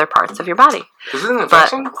to other parts of your body. Is it an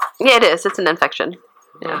infection? Yeah, it is. It's an infection.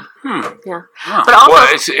 Yeah. Yeah. Huh. But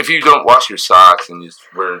also, it's if you don't wash your socks and you just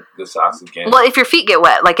wear the socks again. Well, if your feet get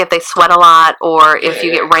wet, like if they sweat a lot or if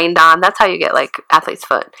you get rained on, that's how you get like athlete's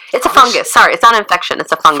foot. It's a fungus. Sorry, it's not an infection.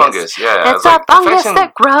 It's a fungus. Yeah. It's a fungus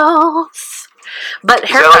that grows. But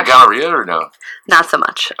is that like gonorrhea or no? Not so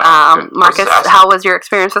much. Marcus, how was your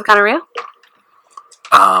experience with gonorrhea?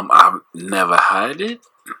 I've never had it.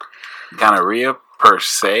 Gonorrhea per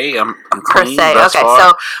se. I'm clean. Per se. Thus okay, far.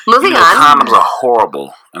 So moving on. Condoms are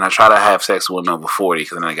horrible, and I try to have sex with women over 40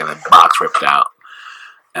 because then I get a box ripped out,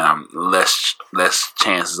 and I'm less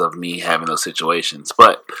chances of me having those situations.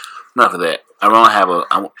 But enough of that. I don't have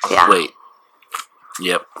wait.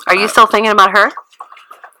 Yep. Are you still thinking about her?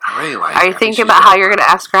 I really like. Are you thinking about how you're going to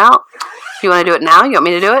ask her out? Do you want to do it now? You want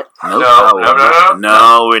me to do it?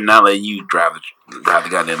 No, we're not letting you drive the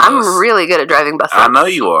goddamn bus. I'm really good at driving buses. I know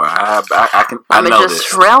you are. I can. I know this.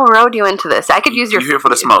 Just railroad you into this. I could use your. You're here for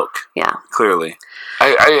the smoke. Yeah. Clearly.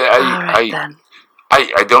 I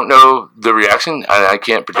don't know the reaction. I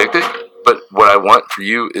can't predict it. But what I want for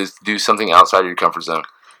you is to do something outside of your comfort zone.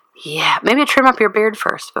 Yeah, maybe trim up your beard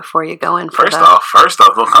first before you go in for First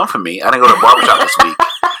off, don't come for me. I didn't go to the barbershop this week.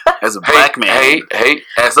 As a black man.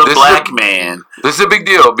 As a black man. This is a big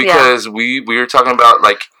deal because we were talking about,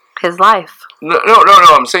 like... his life. No,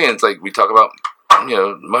 I'm saying it's like we talk about,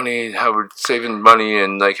 money, how we're saving money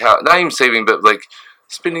and, like, how... Not even saving, but, like,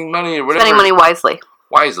 spending money or whatever. Spending money wisely.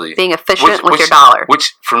 Being efficient with your dollar.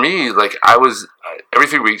 Which, for me, like, I was... Every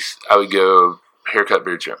 3 weeks, I would go haircut,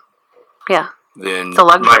 beard trim. Yeah. Then it's a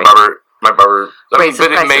luxury. My barber... but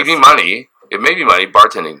it made me money. It made me money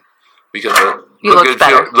bartending. Because you look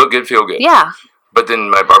better. Look good, feel good. Yeah. But then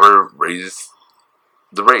my barber raised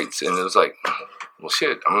the rates. And it was like, well,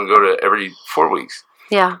 shit, I'm going to go to every 4 weeks.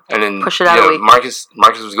 Yeah. And then push it out a week. Marcus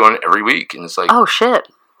was going every week. And it's like... Oh, shit.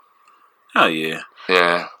 Oh, yeah.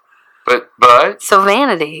 Yeah. But so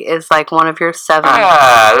vanity is like one of your 7.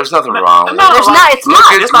 There's nothing wrong. No, there's not. It's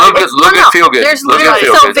not. Look good, feel good.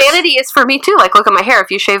 So vanity is for me too. Like, look at my hair.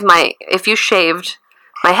 If you shaved my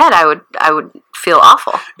head, I would feel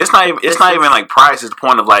awful. It's not even like price. It's the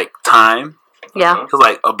point of like time. Yeah. Because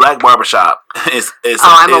like a black barbershop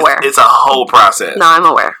I'm aware. It's a whole process. No, I'm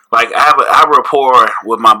aware. Like I have a rapport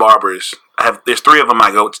with my barbers. There's 3 of them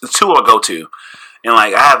I go to, 2 I go to. And,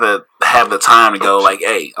 like, I have to have the time to go, like,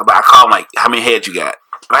 hey, I call them, like, how many heads you got?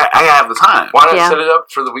 I have the time. Why not set it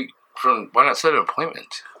up for the week? Why not set an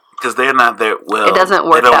appointment? Because they're not there. Well, it doesn't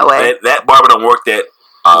work that way. That barber don't work that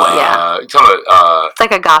way. Yeah. You're talking about, it's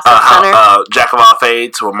like a gossip center. Jack of all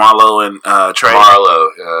fades with Marlo and Trey.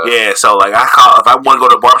 Marlo. Yeah, so, like, I call, if I want to go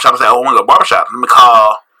to a barbershop, I say, I want to go to a barbershop. Let me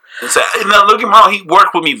call and say, look at Marlo. He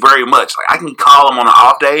worked with me very much. Like, I can call him on an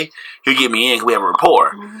off day. He'll get me in because we have a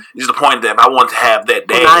rapport. It's the point that if I want to have that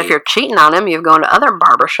day. Well, not if you're cheating on him. You've gone to other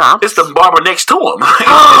barbershops. It's the barber next to him.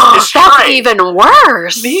 It's that's Trey. Even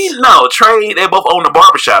worse. Trey, they both own the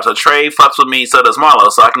barbershop. So Trey fucks with me, so does Marlo.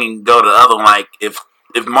 So I can go to the other one. Like, if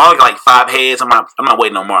Marlo got like 5 heads, I'm not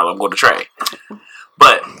waiting on Marlo. I'm going to Trey.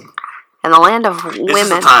 But. In the land of women. It's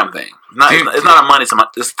a time thing. It's not a money,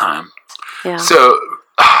 it's time. Yeah. So,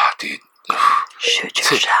 dude. Shoot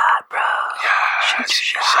your shot, bro. Yeah,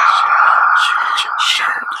 shoot your shot.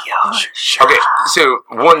 Okay, so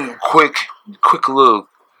one quick little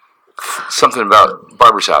something about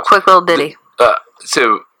barbershops. Quick little ditty.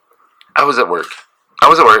 So, I was at work. I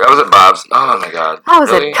was at Bob's. Oh my god. I was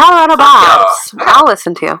at Colorado Bob's. I'll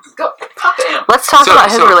listen to you. Let's talk about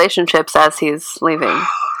his relationships as he's leaving.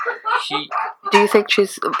 Do you think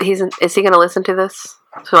is he going to listen to this?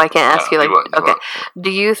 So I can't ask you like, okay. Do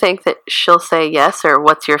you think that she'll say yes, or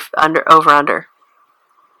what's your over under?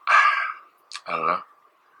 I don't know.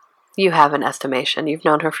 You have an estimation. You've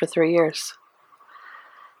known her for 3 years.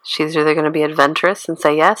 She's either going to be adventurous and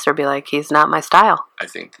say yes, or be like, he's not my style. I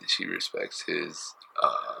think that she respects his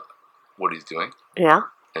what he's doing. Yeah.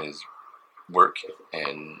 And his work,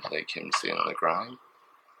 and like him staying on the grind.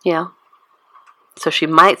 Yeah. So she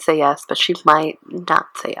might say yes, but she might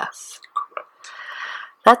not say yes. Correct.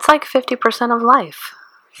 That's like 50% of life.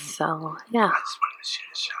 So, yeah. I just wanted to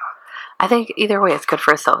shoot a shot. I think either way, it's good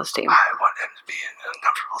for his self-esteem. I want him to be in an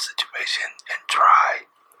uncomfortable situation and try.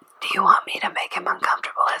 Do you want me to make him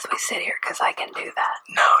uncomfortable as we sit here? Because I can do that.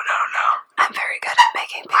 No. I'm very good at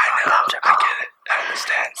making people uncomfortable. I get it. I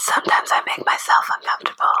understand. Sometimes I make myself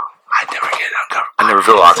uncomfortable. I never get uncomfortable.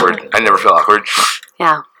 I never feel awkward.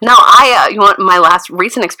 Yeah. No, you want my last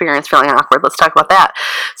recent experience feeling awkward? Let's talk about that.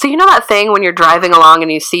 So you know that thing when you're driving along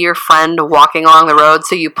and you see your friend walking along the road,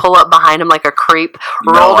 so you pull up behind him like a creep,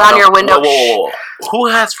 roll down your window. Whoa. Who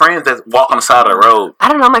has friends that walk on the side of the road? I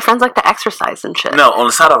don't know. My friends like to exercise and shit. No, on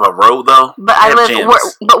the side of a road though. But I live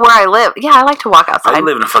where I live. Yeah, I like to walk outside. I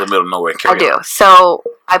live in the fucking middle of nowhere. I do. So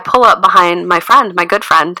I pull up behind my friend, my good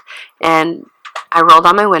friend, and I roll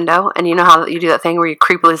down my window, and you know how you do that thing where you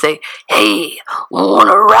creepily say, "Hey,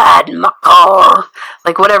 wanna ride in my car?"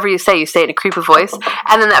 Like whatever you say it in a creepy voice.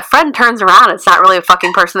 And then that friend turns around, it's not really a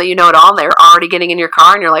fucking person that you know at all, and they're already getting in your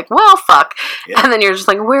car, and you're like, well, fuck. Yeah. And then you're just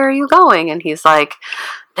like, where are you going? And he's like,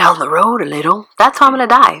 down the road a little. That's how I'm gonna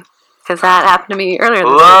die. Because that happened to me earlier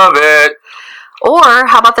this Love it. Or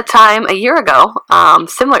how about the time a year ago?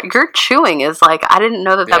 Similar. Your chewing is like, I didn't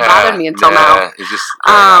know that bothered me until now. It's just,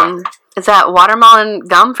 is that watermelon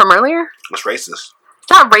gum from earlier? It's racist. It's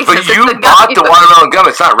not racist. But you bought the watermelon gum.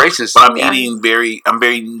 It's not racist. But I'm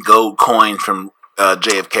very gold coin from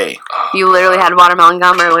JFK. You literally had watermelon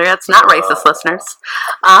gum earlier. It's not racist, listeners.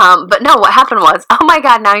 But no, what happened was, oh my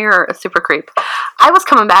God, now you're a super creep. I was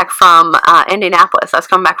coming back from Indianapolis. I was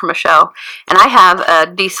coming back from a show, and I have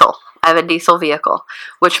a diesel. I have a diesel vehicle,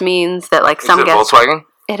 which means that like some guests. Is it Volkswagen?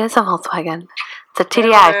 It is a Volkswagen. It's a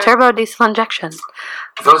TDI, turbo diesel injection.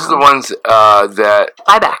 Those are the ones that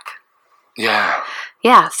buyback. Yeah.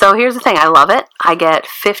 Yeah, so here's the thing. I love it. I get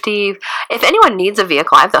 50. If anyone needs a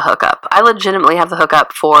vehicle, I have the hookup. I legitimately have the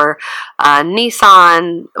hookup for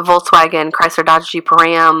Nissan, Volkswagen, Chrysler, Dodge, Jeep,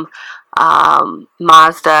 Ram,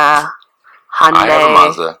 Mazda, Hyundai. I have a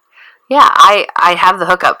Mazda. Yeah, I have the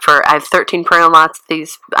hookup for. I have 13 pre-owned lots.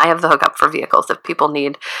 I have the hookup for vehicles if people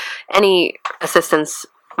need any assistance.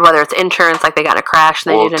 Whether it's insurance, like they got in a crash,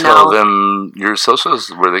 and they need to know. Tell them your socials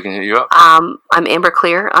where they can hit you up. I'm Amber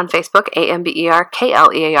Klear on Facebook,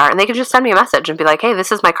 AmberKlear, and they can just send me a message and be like, "Hey, this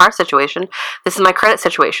is my car situation. This is my credit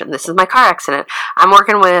situation. This is my car accident. I'm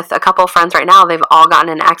working with a couple of friends right now. They've all gotten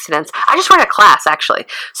in accidents. I just ran a class actually.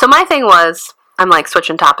 So my thing was." I'm like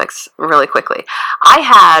switching topics really quickly. I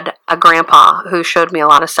had a grandpa who showed me a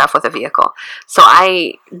lot of stuff with a vehicle. So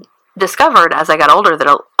I discovered as I got older that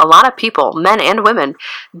a lot of people, men and women,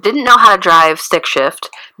 didn't know how to drive stick shift,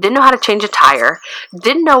 didn't know how to change a tire,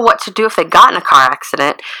 didn't know what to do if they got in a car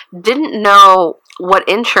accident, didn't know what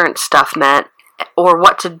insurance stuff meant or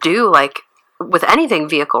what to do like with anything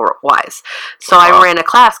vehicle wise. So I ran a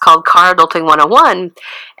class called Car Adulting 101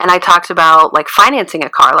 and I talked about like financing a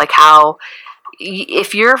car, like how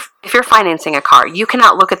if you're financing a car, you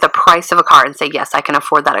cannot look at the price of a car and say, yes, I can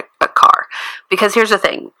afford that a car. Because here's the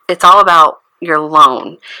thing. It's all about your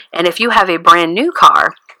loan. And if you have a brand new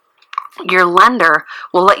car, your lender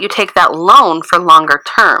will let you take that loan for longer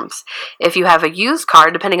terms. If you have a used car,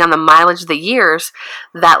 depending on the mileage of the years,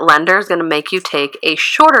 that lender is going to make you take a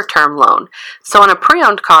shorter term loan. So on a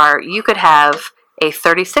pre-owned car, you could have a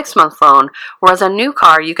 36-month loan, whereas a new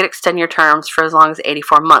car, you could extend your terms for as long as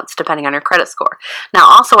 84 months, depending on your credit score. Now,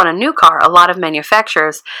 also on a new car, a lot of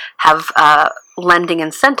manufacturers have lending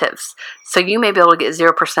incentives. So you may be able to get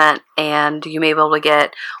 0% and you may be able to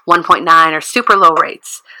get 1.9 or super low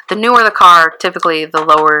rates. The newer the car, typically the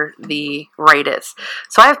lower the rate is.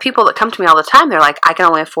 So I have people that come to me all the time. They're like, I can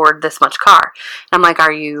only afford this much car. And I'm like,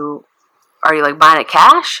 are you like buying it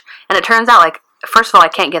cash? And it turns out like, first of all, I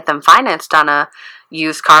can't get them financed on a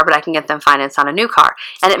used car, but I can get them financed on a new car.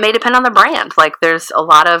 And it may depend on the brand. Like there's a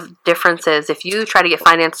lot of differences. If you try to get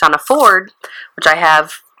financed on a Ford, which I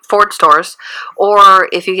have Ford stores, or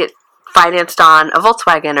if you get financed on a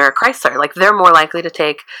Volkswagen or a Chrysler, like they're more likely to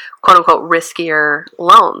take quote unquote riskier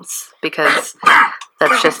loans because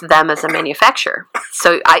that's just them as a manufacturer.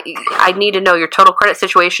 So I need to know your total credit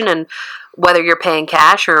situation and whether you're paying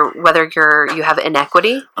cash or whether you have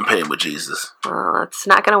inequity. I'm paying with Jesus. Well, it's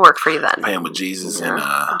not going to work for you then. I'm paying with Jesus and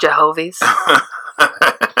Jehovah's.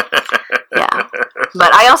 Yeah.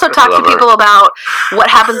 But I also talk to people about what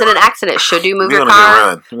happens in an accident. Should you move your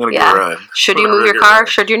car? Should you move your car?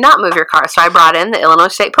 Should you not move your car? So I brought in the Illinois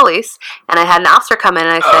State Police, and I had an officer come in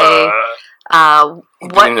and I say,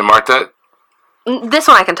 what? You need to mark that? This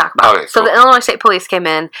one I can talk about. Okay, so the Illinois State Police came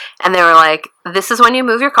in and they were like, this is when you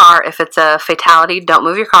move your car. If it's a fatality, don't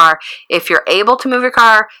move your car. If you're able to move your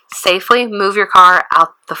car safely, move your car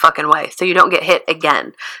out the fucking way so you don't get hit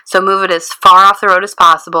again. So move it as far off the road as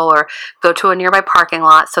possible or go to a nearby parking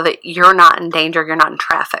lot so that you're not in danger, you're not in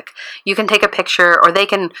traffic. You can take a picture or they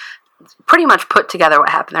can pretty much put together what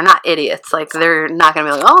happened. They're not idiots. Like, they're not going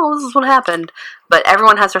to be like, oh, this is what happened. But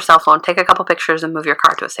everyone has their cell phone. Take a couple pictures and move your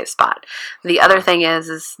car to a safe spot. The other thing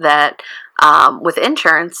is that with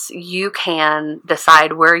insurance, you can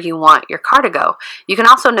decide where you want your car to go. You can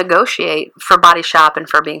also negotiate for body shop and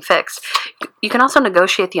for being fixed. You can also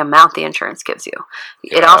negotiate the amount the insurance gives you.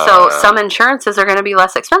 It also, some insurances are going to be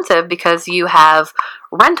less expensive because you have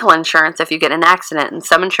rental insurance if you get in an accident. And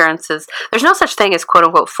some insurances, there's no such thing as quote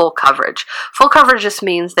unquote full coverage. Full coverage just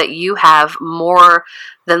means that you have more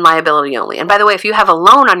than liability only. And by the way, if you have a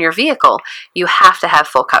loan on your vehicle, you have to have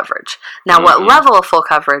full coverage. Now, what level of full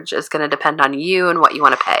coverage is going to depend on you and what you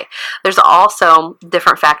want to pay. There's also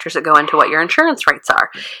different factors that go into what your insurance rates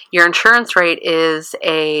are. Your insurance rate is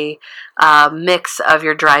a mix of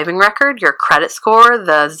your driving record, your credit score,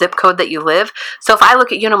 the zip code that you live. So if I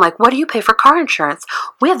look at you and I'm like, what do you pay for car insurance?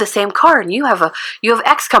 We have the same car and you have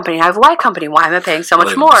X company, I have Y company. Why am I paying so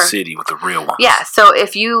much more? In the city with the real ones. Yeah, so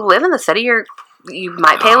if you live in the city, you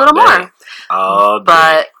might pay a little more.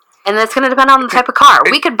 But and it's going to depend on the type of car.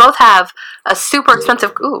 We could both have a super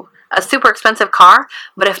expensive car,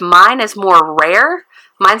 but if mine is more rare,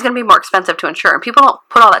 mine's going to be more expensive to insure. And people don't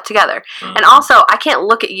put all that together. Mm-hmm. And also, I can't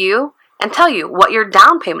look at you and tell you what your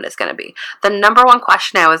down payment is going to be. The number one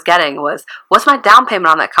question I was getting was, what's my down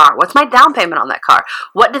payment on that car? What's my down payment on that car?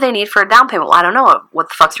 What do they need for a down payment? Well, I don't know. What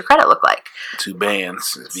the fuck's your credit look like? 2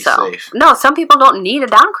 bands. Be safe. No, some people don't need a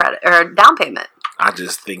down credit or a down payment. I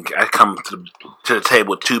just think I come to the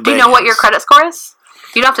table with 2 bands. Do you know what your credit score is?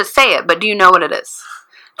 You don't have to say it, but do you know what it is?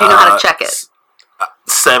 Do you know how to check it?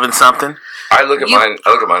 7 something. I look at mine.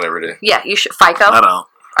 I look at mine every day. Yeah, you should. FICO? I don't.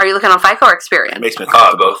 Are you looking on FICO or Experian? It makes me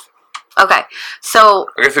comfortable. Both. Okay, so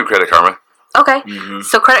I go through Credit Karma. Okay,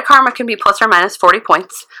 so Credit Karma can be plus or minus 40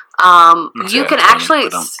 points. You can actually...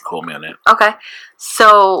 Don't hold me on that. Okay,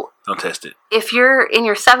 so... Don't test it. If you're in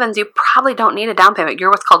your 7s, you probably don't need a down payment. You're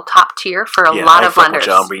what's called top tier for a lot of lenders.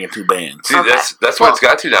 I'm bringing 2 bands. See, that's what it's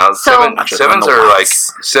got to now. Sevens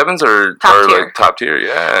are top tier.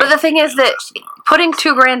 Yeah. But the thing is that putting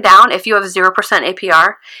 $2,000 down, if you have 0%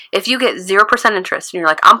 APR, if you get 0% interest, and you're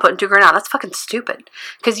like, I'm putting $2,000 down, that's fucking stupid.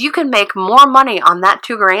 Because you can make more money on that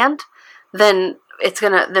 $2,000 than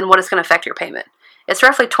what it's gonna affect your payment. It's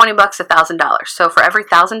roughly $20, $1,000. So for every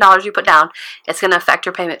 $1,000 you put down, it's going to affect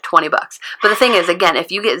your payment $20. But the thing is, again,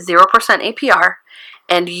 if you get 0% APR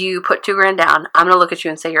and you put $2,000 down, I'm going to look at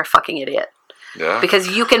you and say you're a fucking idiot. Yeah. Because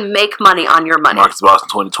you can make money on your money. Marcus Boston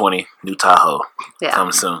 2020, new Tahoe. Yeah.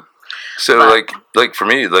 Coming soon. So like for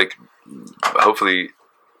me, like hopefully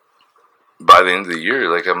by the end of the year,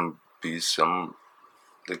 like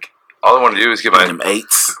all I want to do is get my them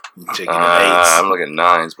 8s. Checking them 8s. I'm looking at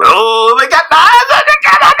 9s, bro. Oh, they got 9s.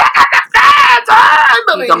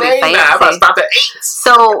 You're gonna be fancy. I'm gonna stop at 8s.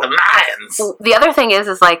 So the 9s. The other thing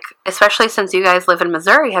is like, especially since you guys live in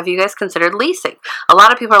Missouri, have you guys considered leasing? A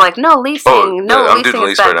lot of people are like, no leasing, I'm leasing doing the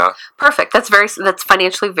lease is right now. Perfect. That's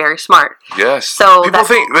financially very smart. Yes. So people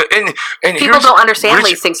think, and people don't understand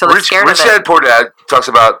leasing, so they're scared of it. Rich Dad Poor Dad talks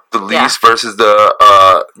about the lease versus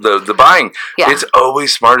the buying. Yeah. It's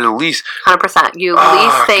always smarter to lease. 100%. You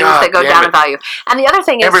lease things that go down in value. And the other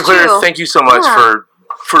thing is Klear, thank you so much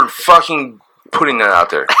for fucking putting that out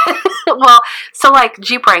there. Well, so like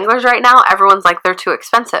Jeep Wranglers right now, everyone's like they're too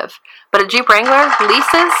expensive. But a Jeep Wrangler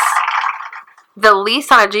the lease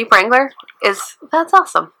on a Jeep Wrangler that's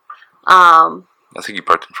awesome. I think you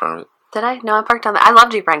parked in front of it. Did I? No, I parked on I love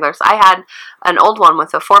Jeep Wranglers. I had an old one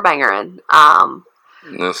with a 4-banger in.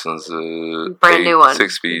 This one's a brand new one.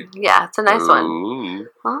 6-speed. Yeah, it's a nice one. Ooh.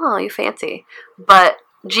 Oh, you fancy. But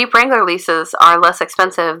Jeep Wrangler leases are less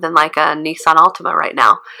expensive than like a Nissan Altima right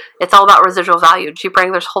now. It's all about residual value. Jeep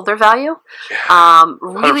Wranglers hold their value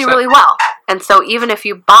really, 100%. really well. And so even if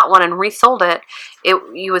you bought one and resold it,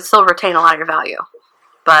 you would still retain a lot of your value.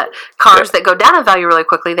 But cars that go down in value really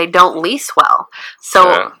quickly, they don't lease well.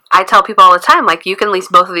 So I tell people all the time, like, you can lease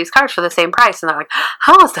both of these cars for the same price. And they're like,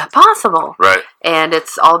 how is that possible? Right. And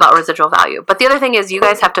it's all about residual value. But the other thing is you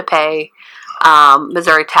guys have to pay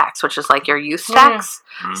Missouri tax, which is like your use tax.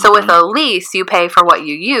 Mm-hmm. So with a lease, you pay for what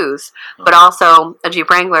you use. But also, a Jeep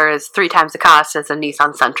Wrangler is 3 times the cost as a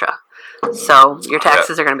Nissan Sentra. So your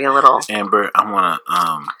taxes are going to be a little... Amber, I want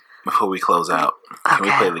to... before we close out, can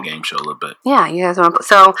we play the game show a little bit? Yeah, you guys want to...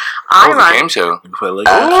 So, I run... the game show. We play the game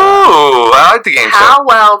show. Oh, I like the game show. How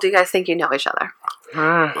well do you guys think you know each other?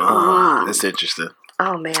 It's interesting.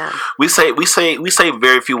 Oh, man. We say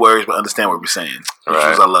very few words, but understand what we're saying. Which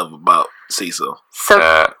is what I love about Cecil. So,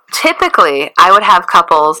 typically, I would have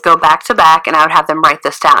couples go back to back, and I would have them write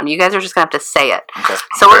this down. You guys are just going to have to say it. Okay.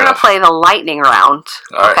 So, we're going to play the lightning round.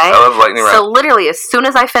 All right. I love lightning round. So, literally, as soon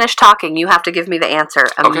as I finish talking, you have to give me the answer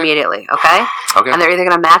immediately. Okay? Okay. And they're either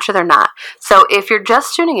going to match or they're not. So, if you're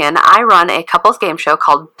just tuning in, I run a couples game show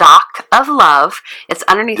called Dock of Love. It's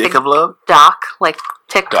underneath Dick of Love? Dock, like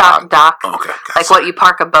TikTok dock. Okay. Like what you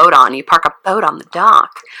park a boat on. You park a boat on the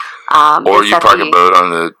dock. Or you park a boat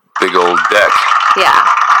on the big old deck. Yeah.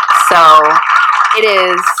 So it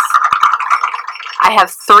is. I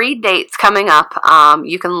have 3 dates coming up.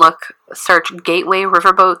 You can search Gateway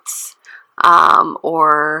Riverboats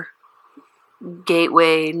or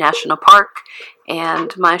Gateway National Park.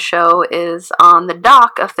 And my show is on the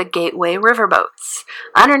dock of the Gateway Riverboats,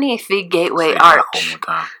 underneath the Gateway Arch. One more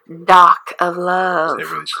time. Dock of Love. Say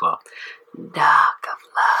it really slow. Dock of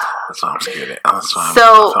Love. That's why I'm scared of. That's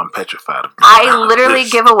why I'm petrified of. I literally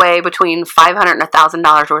give away between $500 and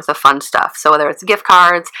 $1,000 worth of fun stuff. So whether it's gift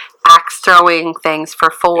cards, axe throwing things for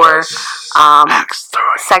 4,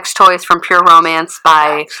 sex toys from Pure Romance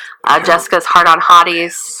by Jessica's Heart on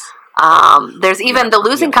Hotties. There's even the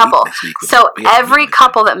losing couple. So every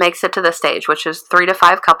couple that makes it to the stage, which is 3 to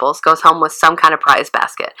 5 couples, goes home with some kind of prize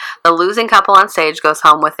basket. The losing couple on stage goes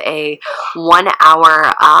home with a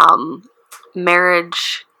 1-hour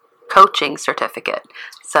marriage coaching certificate.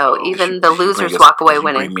 So even the losers walk away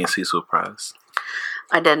winning. Bring me a Cecil prize.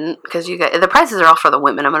 I didn't, because the prizes are all for the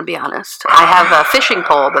women. I'm going to be honest. I have a fishing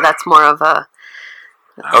pole, but that's more of a.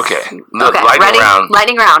 Okay. Ready? Round.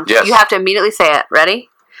 Lightning round. Yes. You have to immediately say it. Ready?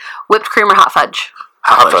 Whipped cream or hot fudge?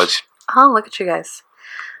 Hot fudge. Oh, look at you guys.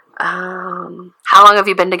 How long have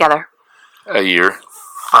you been together? A year.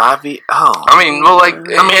 5 years. Oh. I mean, well, like,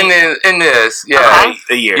 in this, yeah. Okay.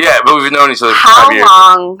 A year. Yeah, but we've known each other for 5 years.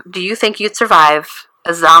 How long do you think you'd survive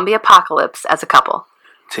a zombie apocalypse as a couple?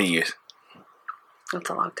 10 years. That's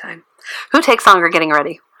a long time. Who takes longer getting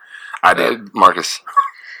ready? I did. Marcus.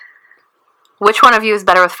 Which one of you is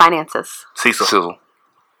better with finances? Cecil.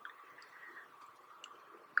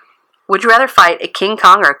 Would you rather fight a King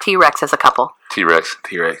Kong or a T-Rex as a couple? T-Rex.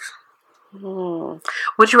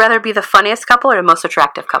 Would you rather be the funniest couple or the most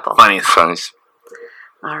attractive couple? Funniest.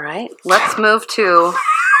 All right. Let's move to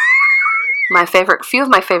few of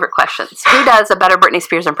my favorite questions. Who does a better Britney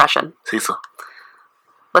Spears impression? Cecil.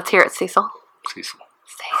 Let's hear it, Cecil. Cecil.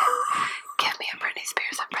 Say it. Give me a Britney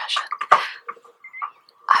Spears impression.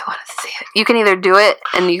 I want to see it. You can either do it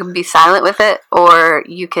and you can be silent with it, or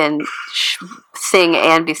you can sing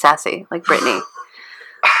and be sassy like Britney.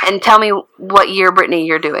 And tell me what year Britney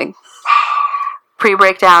you're doing.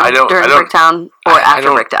 Pre-breakdown, during breakdown, or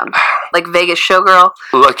after breakdown. Like Vegas Showgirl.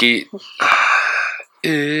 Lucky.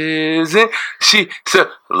 Isn't she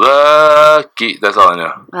so lucky? That's all I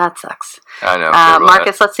know. That sucks. I know.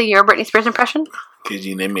 Marcus, let's see your Britney Spears impression. Could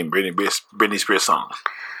you name me Britney Spears songs?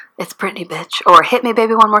 It's Britney, bitch. Or Hit Me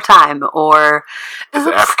Baby One More Time. Or it's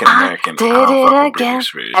African American. Did it again.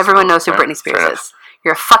 Everyone knows who Britney Spears is.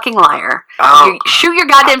 You're a fucking liar. Shoot your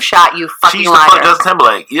goddamn shot, you fucking liar. She's the Justin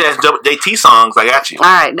Timberlake. Yeah, JT songs. I got you. All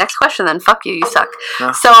right, next question then. Fuck you, you suck.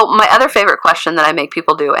 Yeah. So my other favorite question that I make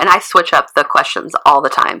people do, and I switch up the questions all the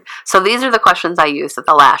time. So these are the questions I used at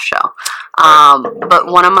the last show. But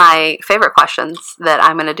one of my favorite questions that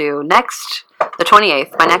I'm going to do next, the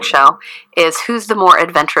 28th, my next show, is who's the more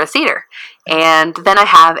adventurous eater? And then I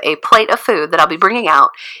have a plate of food that I'll be bringing out,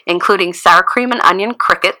 including sour cream and onion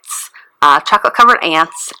crickets, chocolate-covered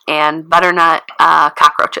ants, and butternut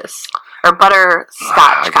cockroaches. Or butterscotch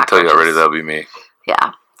cockroaches. I can tell you already that'll be me.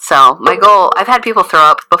 Yeah. So, my goal... I've had people throw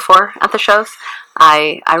up before at the shows.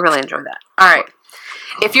 I really enjoy that. All right.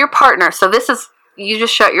 If your partner... So, this is... You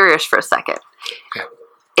just shut your ears for a second. Okay.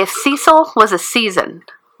 If Cecil was a season,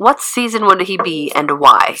 what season would he be and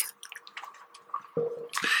why?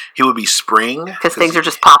 He would be spring. Because things are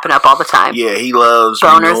just popping up all the time. Yeah, he loves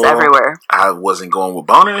boners renewal. Everywhere. I wasn't going with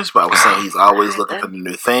boners, but I was saying he's always looking for the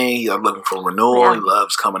new thing. He's looking for renewal. Yeah. He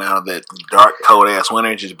loves coming out of that dark, cold-ass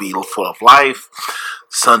winter, just be full of life.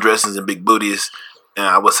 Sundresses and big booties. And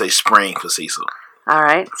I would say spring for Cecil. All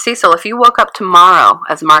right. Cecil, if you woke up tomorrow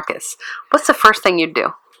as Marcus, what's the first thing you'd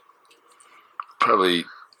do? Probably...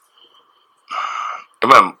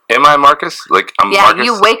 Am I Marcus? Like, I'm yeah, Marcus?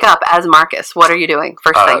 You wake up as Marcus. What are you doing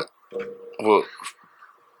first thing? Well,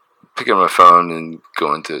 picking up my phone and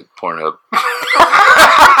going to Pornhub.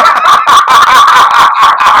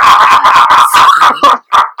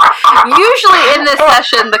 Usually in this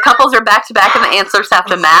session, the couples are back-to-back and the answers have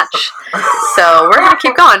to match. So we're going to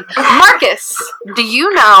keep going. Marcus, do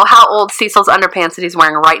you know how old Cecil's underpants that he's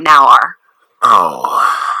wearing right now are? Oh,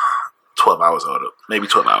 12 hours older. Maybe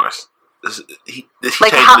 12 hours. He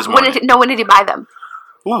like how, when did he buy them?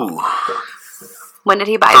 Ooh. When did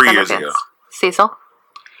he buy 3 years ago. Cecil?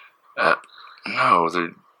 No,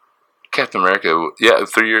 they're Captain America. Yeah,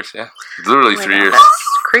 3 years. Yeah, literally 3 years.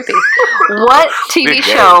 That's creepy. What TV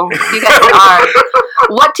show you guys are?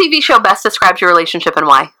 What TV show best describes your relationship and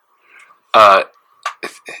why?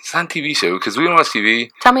 It's not a TV show because we don't watch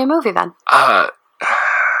TV. Tell me a movie then.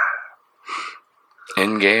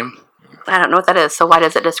 Endgame. I don't know what that is, so why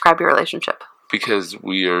does it describe your relationship? Because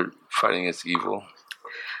we are fighting against evil.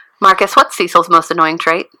 Marcus, what's Cecil's most annoying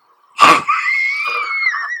trait?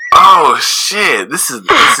 Oh shit! This is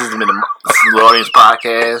the Lorian's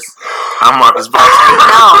podcast. I'm Marcus Boston.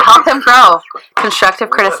 No, help him grow.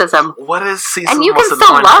 Constructive criticism. What is Cecil's and you can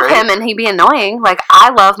still love him, and he be annoying. Like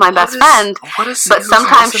I love my best friend, what is but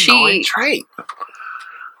sometimes she. Trait?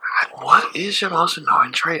 What is your most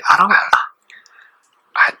annoying trait? I don't.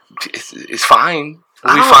 It's fine.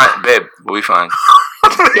 We'll be fine, babe. We'll be fine.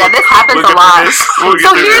 Yeah, this happens a lot.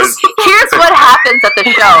 So here's what happens at the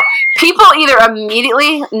show. People either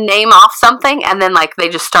immediately name off something and then like they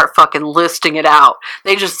just start fucking listing it out.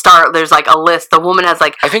 They just start. There's like a list. The woman has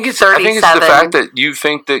like 37. I think it's the fact that you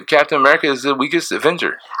think that Captain America is the weakest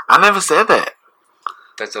Avenger. I never said that.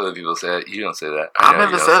 That's other people say it. You don't say that. I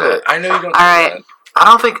never said that. I know you don't. All right.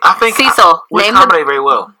 That. I think Cecil. We accommodate very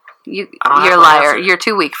well. You're a liar. You're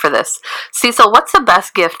too weak for this. Cecil, what's the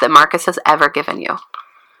best gift that Marcus has ever given you?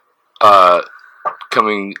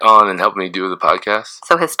 Coming on and helping me do the podcast.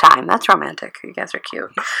 So his time. That's romantic. You guys are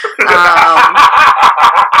cute. He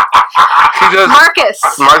does.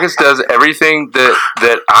 Marcus does everything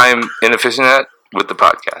that I'm inefficient at with the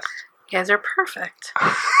podcast. You guys are perfect.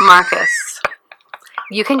 Marcus,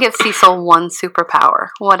 You can give Cecil one superpower.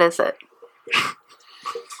 What is it?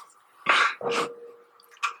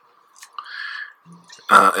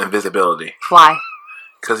 Invisibility. Why?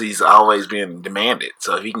 Because he's always being demanded.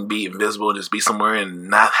 So if he can be invisible and just be somewhere and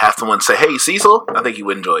not have someone say, "Hey, Cecil," I think he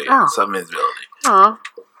would enjoy it. Oh. So invisibility. Oh.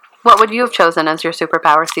 What would you have chosen as your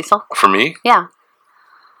superpower, Cecil? For me? Yeah.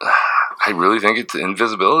 I really think it's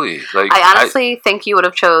invisibility. Like, I honestly think you would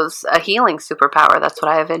have chose a healing superpower. That's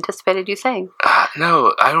what I have anticipated you saying.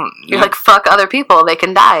 No, I don't. You're like, fuck other people. They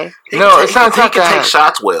can die. No, it's not He can that. take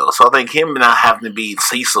shots well. So I think him not having to be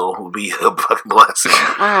Cecil would be a fucking blessing.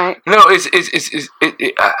 All right. No,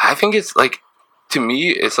 I think it's like, to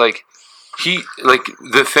me, it's like,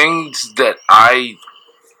 the things that I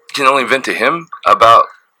can only vent to him about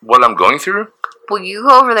what I'm going through. Well, you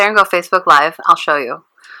go over there and go Facebook Live. I'll show you.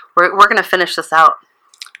 We're going to finish this out.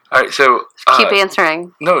 All right, so keep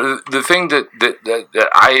answering. No, the thing that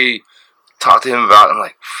I talked to him about, I'm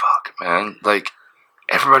like, fuck, man. Like,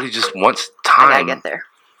 everybody just wants time. I gotta get there.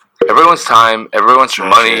 Everyone wants time. Everyone wants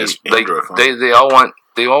money. Like, they all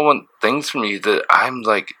want things from me that I'm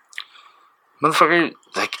like, motherfucker.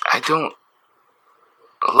 Like, I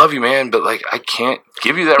love you, man, but like, I can't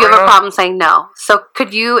give you that. You right have a now. problem saying no. So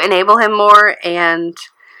could you enable him more and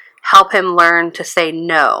help him learn to say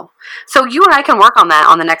no? So you and I can work on that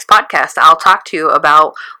on the next podcast. I'll talk to you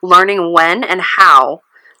about learning when and how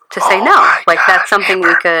to say no. Like, God, that's something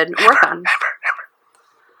we could work on. Amber,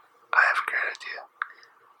 I have a great idea.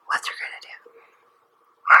 What's your great idea?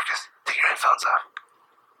 Marcus, take your headphones off.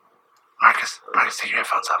 Marcus, take your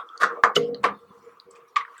headphones off.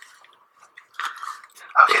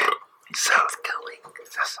 Okay, so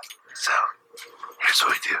here's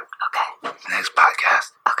what we do. Okay. The next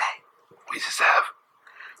podcast, okay, we just have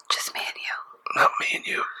just me and you. Not me and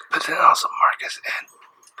you, but then also Marcus and.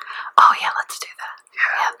 Oh yeah, let's do that.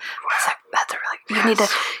 Yeah. That's a really. You need to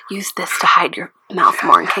use this to hide your mouth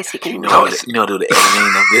more in case he can. You know the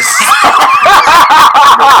editing of this.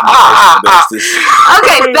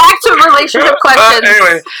 Okay, back to relationship questions.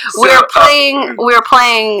 Anyway, we're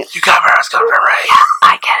playing. You got where I was going, right? Yeah,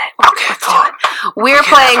 I get it. Okay, let's do it. We're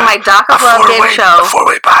playing my Doc of Love game show. A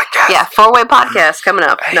 4-way podcast. Yeah, 4-way podcast coming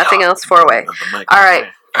up. Hey, Nothing else 4-way. All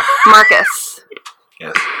right, Marcus.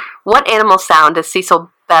 Yes. What animal sound is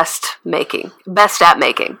Cecil best at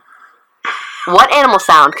making? What animal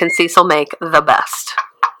sound can Cecil make the best?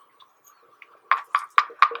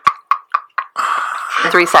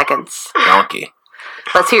 3 seconds. Donkey.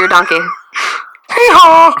 Let's hear your donkey.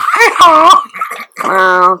 Hey-ho! Hey-ho!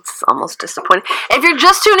 Well, it's almost disappointing. If you're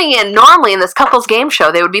just tuning in, normally in this couple's game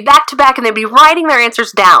show, they would be back to back and they'd be writing their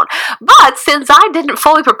answers down. But since I didn't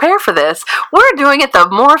fully prepare for this, we're doing it the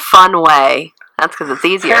more fun way. That's because it's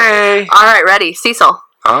easier. Hey. All right, ready. Cecil.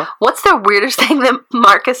 Huh? What's the weirdest thing that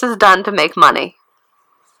Marcus has done to make money?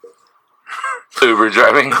 Uber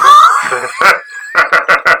driving.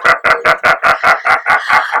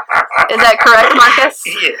 Is that correct, Marcus?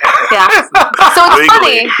 Yeah. So it's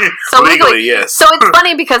Legally. funny. So Legally, yes. So it's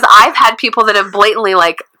funny because I've had people that have blatantly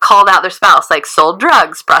called out their spouse, sold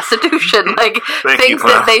drugs, prostitution, things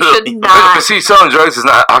that they should not. But see, selling drugs is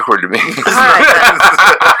not awkward to me. All right, then.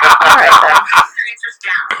 All right, then.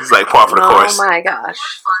 It's like par for the course. Oh my gosh.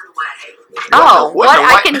 Oh, what?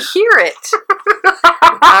 I can hear it.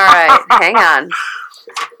 All right, hang on.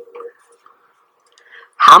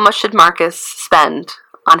 How much should Marcus spend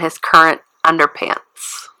on his current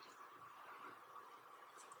underpants?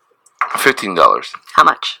 $15. How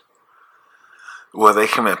much? Well, they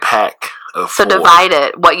come in a pack of 4. So divide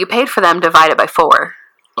it. What you paid for them, divide it by 4.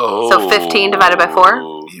 Oh. So 15 divided by 4?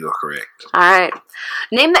 You are correct. All right.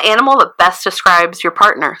 Name the animal that best describes your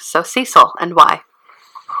partner. So Cecil, and why?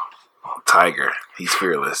 Tiger. He's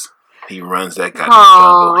fearless. He runs that goddamn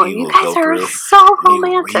Oh, jungle. He you will guys go are through. so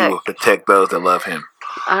romantic. He will protect those that love him.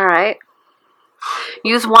 All right.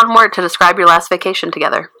 Use one word to describe your last vacation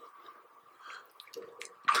together.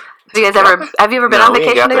 Have you ever been on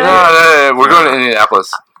vacation together? No, we're going to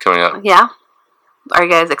Indianapolis coming up. Yeah. Are you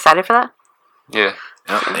guys excited for that? Yeah.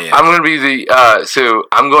 Yeah. I'm going to be I'm going to,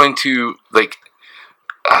 I'm going to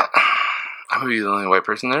be the only white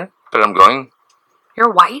person there, but I'm going. You're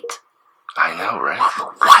white? I know, right?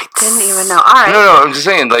 White. Didn't even know. All right. No, I'm just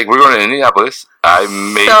saying, we're going to Indianapolis. I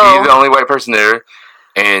may be the only white person there,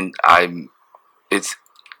 and it's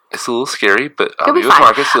a little scary, but I'll be with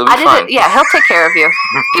Marcus. It'll be fine. Yeah, he'll take care of you.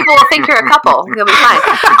 People will think you're a couple. You'll be fine.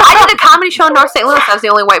 I did a comedy show in North St. Louis. I was the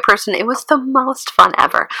only white person. It was the most fun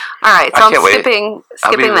ever. All right, so I'm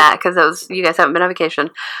skipping that because you guys haven't been on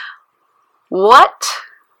vacation. What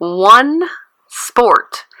one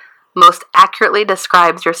sport most accurately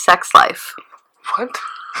describes your sex life? What?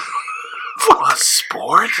 What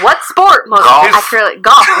sport? What sport most accurately?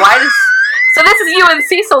 Golf. Why does... So this is you and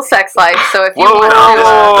Cecil's sex life. So if you want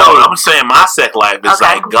no, I'm saying my sex life is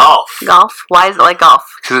like golf. Golf? Why is it like golf?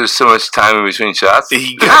 Because there's so much time in between shots.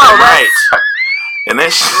 Right. And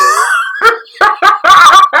then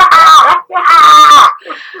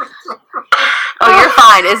Oh, you're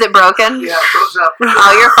fine. Is it broken? Yeah, it goes up.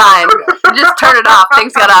 Oh, you're fine. Just turn it off.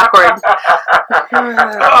 Things got awkward.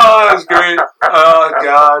 Oh, that's great. Oh,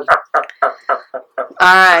 God.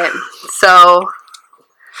 All right. So...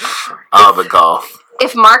 the golf.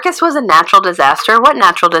 If Marcus was a natural disaster, what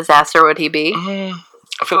natural disaster would he be? I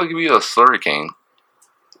feel like he'd be a slurricane.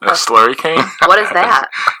 A slurricane? What is that?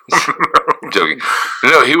 I'm joking.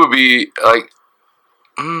 No, he would be like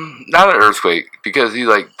not an earthquake because he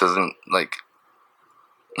like doesn't like.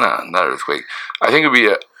 Nah, not an earthquake. I think it'd be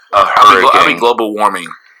a hurricane. I'd be global warming.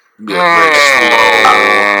 Maybe.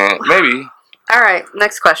 All right.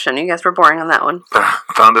 Next question. You guys were boring on that one.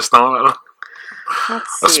 Thunderstorm.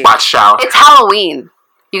 Let's A see. spot shower. It's Halloween.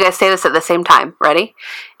 You guys say this at the same time. Ready?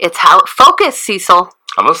 It's Focus, Cecil.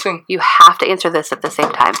 I'm listening. You have to answer this at the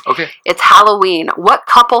same time. Okay. It's Halloween. What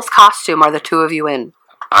couple's costume are the two of you in?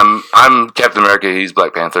 I'm Captain America. He's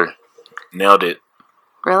Black Panther. Nailed it.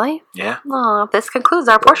 Really? Yeah. Oh, this concludes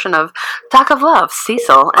our portion of Talk of Love,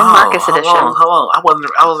 Cecil and Marcus edition. Hold on. I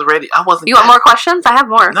wasn't ready. You want more questions? I have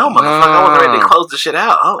more. No, motherfucker. I wasn't ready to close the shit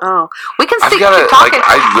out. Oh. We can keep gotta, talking.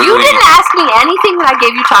 like, You didn't ask me anything that I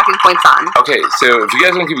gave you talking points on. Okay, so if you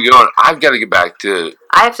guys want to keep it going, I've got to get back to...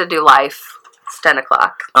 I have to do life. It's 10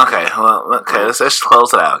 o'clock. Okay, let's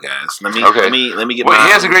close it out, guys. Let me get. Wait,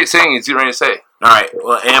 he has a great saying. He's ready to say. All right.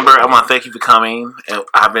 Well, Amber, I want to thank you for coming.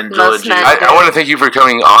 I've enjoyed you. I want to thank you for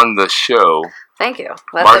coming on the show. Thank you.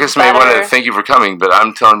 Marcus may want to thank you for coming, but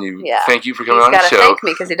I'm telling you, thank you for coming on the show. He's got to thank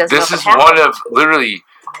me because he doesn't know This is one of, literally,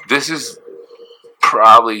 this is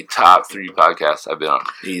probably top 3 podcasts I've been on.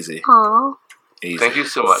 Easy. Aww. Easy. Thank you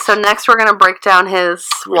so much. So next we're going to break down his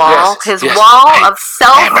wall. Yes. Wall of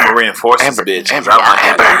self. I'm going to reinforce this bitch. Amber,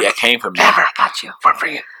 I came from you. I got you. We're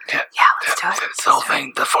bringing let's do it. This whole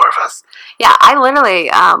thing, the 4 of us. Yeah, I literally...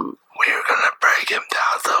 we're going to break him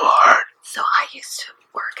down so hard. So I used to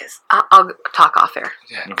work as... I'll talk off air.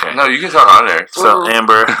 Yeah. Okay. No, you can talk on there. So,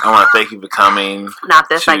 Amber, I want to thank you for coming. Not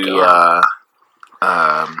this, I to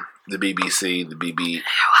the BBC, the BB. You're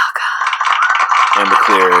welcome. Amber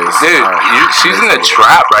Klear is... Dude, she's in a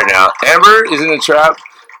trap right now. Amber is in a trap.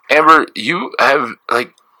 Amber, you have,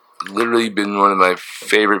 like, literally been one of my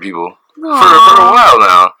favorite people for a while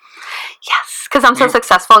now. Yes, because I'm so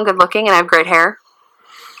successful and good looking and I have great hair.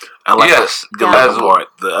 I like the last part.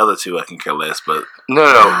 The other two I can care less, but... No.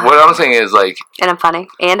 What I'm saying is, like... And I'm funny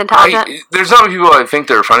and intelligent. There's not many people I think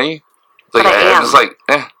they're funny. Like, but I am. I'm just like,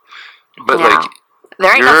 But, like...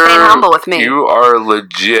 There ain't no staying humble with me. You are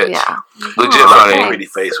legit. Yeah. Legit funny. Pretty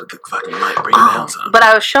face with the fucking mic. Bring it down some. But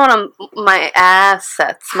I was showing him my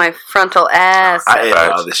assets, my frontal assets. I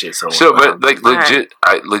edit all this shit so but, like, legit,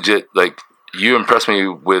 like, you impress me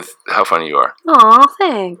with how funny you are. Oh,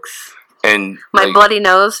 thanks. And my bloody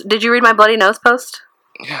nose. Did you read my bloody nose post?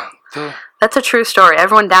 Yeah. That's a true story.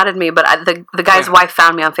 Everyone doubted me, but the guy's wife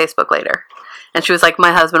found me on Facebook later. And she was like,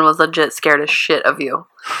 my husband was legit scared as shit of you.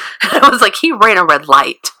 And I was like, he ran a red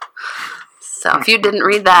light. So if you didn't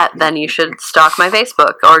read that, then you should stalk my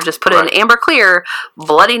Facebook or just put in Amber Klear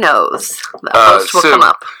bloody nose. The post will come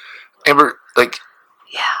up. Amber, like,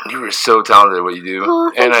 you were so talented at what you do.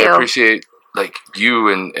 Oh, thank you. I appreciate, like, you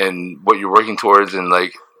and what you're working towards and,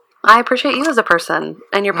 like... I appreciate you as a person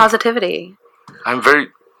and your positivity. I'm very...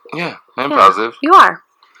 I'm positive. You are.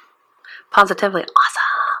 Positively awesome.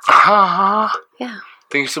 Yeah.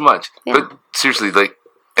 Thank you so much. Yeah. But seriously, like,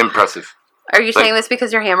 impressive. Are you saying this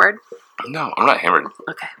because you're hammered? No, I'm not hammered.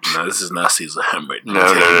 Okay. No, this is not Cecil hammered. No.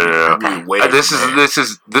 Okay.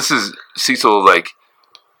 This is Cecil, like,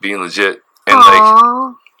 being legit and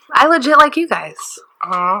I legit like you guys.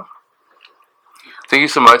 Thank you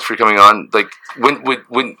so much for coming on. Like,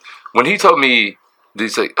 when he told me,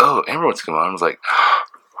 he's like, oh, Amber wants to come on. I was like,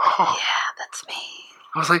 yeah, that's me.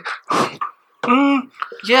 I was like,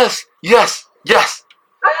 yes.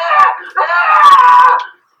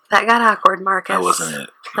 That got awkward, Marcus. That wasn't it.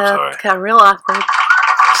 I'm sorry. Got real awkward.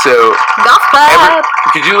 So, golf clap. Amber,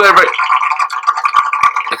 could you let everybody...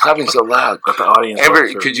 The clapping's so loud. But the audience...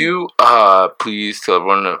 Amber, could you please tell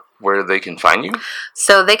everyone where they can find you?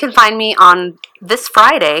 So they can find me on this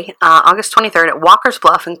Friday, August 23rd at Walker's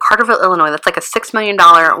Bluff in Carterville, Illinois. That's like a $6 million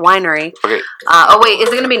winery. Okay. Oh, wait. Is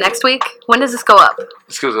it going to be next week? When does this go up?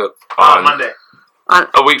 This goes up on Monday.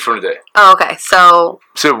 A week from today. Oh, okay. So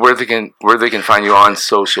where they can find you on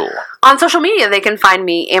social? On social media, they can find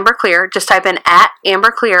me, Amber Klear. Just type in at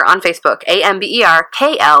Amber Klear on Facebook.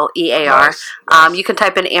 AmberKlear. Nice. You can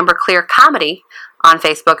type in Amber Klear Comedy on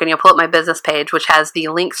Facebook, and you'll pull up my business page, which has the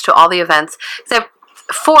links to all the events. So I have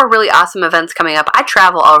 4 really awesome events coming up. I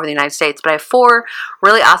travel all over the United States, but I have 4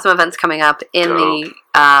 really awesome events coming up in the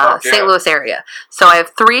St. Louis area. So I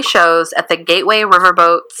have 3 shows at the Gateway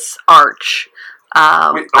Riverboats Arch.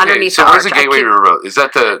 Underneath the arch. Where's the Gateway Riverboat? Is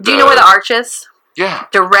that the... Do you know where the arch is? Yeah.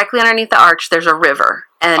 Directly underneath the arch, there's a river.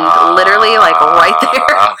 And literally, like, right there.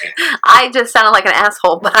 Okay. I just sounded like an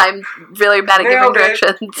asshole, but I'm really bad at giving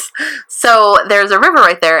directions. So there's a river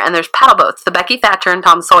right there, and there's paddle boats, the Becky Thatcher and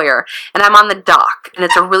Tom Sawyer. And I'm on the dock. And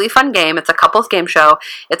it's a really fun game. It's a couples game show.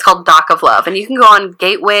 It's called Dock of Love. And you can go on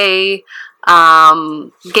Gateway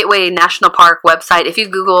National Park website. If you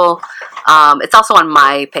Google, it's also on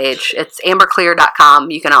my page. It's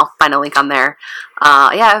amberclear.com. You can all find a link on there.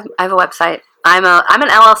 I have a website. I'm an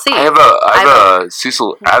LLC. I have a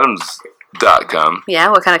CecilAdams.com. Yeah,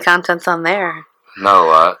 what kind of content's on there? Not a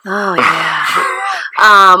lot. Oh yeah.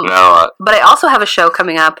 Not a lot. But I also have a show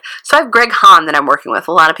coming up. So I have Greg Hahn that I'm working with.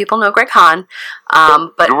 A lot of people know Greg Hahn.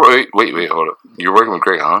 But wait, hold up. You're working with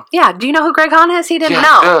Greg Hahn? Yeah. Do you know who Greg Hahn is? He didn't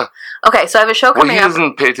know. Yeah. Okay, so I have a show coming up. He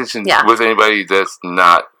doesn't pay attention with anybody that's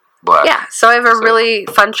not black. Yeah, so I have a really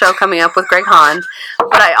fun show coming up with Greg Hahn.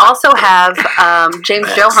 But I also have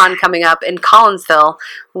James Johan coming up in Collinsville.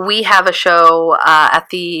 We have a show at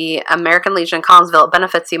the American Legion in Collinsville. It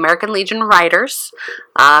benefits the American Legion riders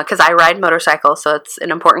because I ride motorcycles, so it's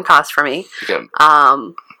an important cause for me. Okay.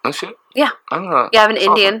 Oh, shit? Yeah. I don't know. Yeah, I have an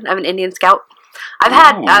Indian. Awesome. I have an Indian Scout.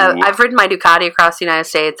 I've ridden my Ducati across the United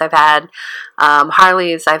States. I've had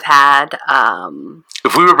Harleys. I've had...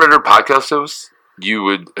 If we were better podcast hosts, you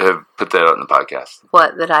would have put that out in the podcast.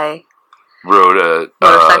 What, that I... Rode a...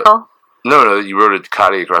 motorcycle? No, you rode a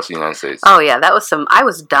Ducati across the United States. Oh, yeah, that was some... I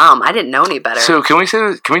was dumb. I didn't know any better. So, can we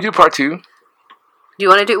do part 2? Do you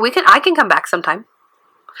want to do... I can come back sometime.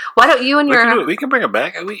 Why don't you and We can bring it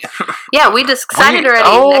back. Yeah, we decided already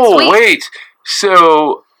next week. Oh, wait.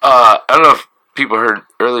 So, I don't know if people heard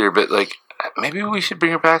earlier, but, like, maybe we should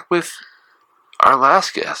bring her back with... our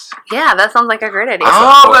last guest. Yeah, that sounds like a great idea.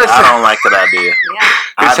 I don't like that idea.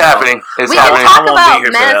 Yeah. It's happening. It's happening. Can talk about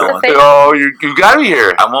Menace to Faith. Oh, you got to be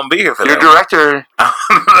here. I won't be here for that. Your director.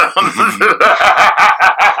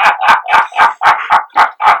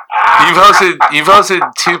 You've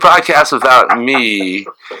hosted 2 podcasts without me,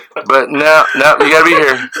 but no, you got to be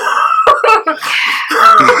here.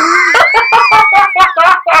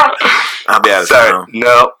 I'll be out of town.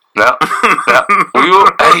 No. We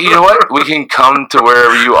will. You know what? We can come to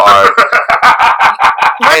wherever you are,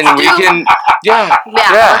 and we can. Yeah.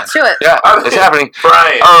 Let's do it. Yeah, it's happening.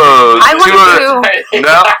 Brian. Oh, I want to do.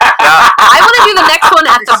 No. I want to do the next one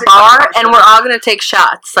at the bar, and we're all going to take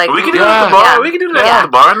shots. Like we can do it at the bar. We can do that at the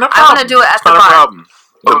bar. No problem. I want to do it at the bar. Not a problem.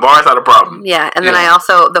 The bar's not a problem. Yeah, and then I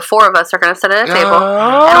also the 4 of us are going to sit at a table,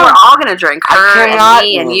 and we're all going to drink. Her and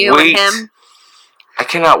me and you and him. I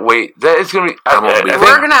cannot wait. That is going to be...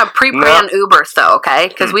 We're going to pre-plan Ubers, though, okay?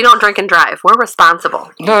 Because we don't drink and drive. We're responsible.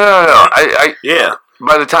 No. Yeah.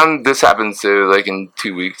 By the time this happens, so like in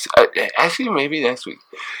 2 weeks... actually, maybe next week.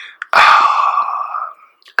 I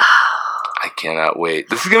cannot wait.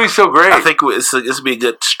 This is going to be so great. I think this will be a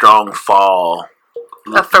good, strong fall.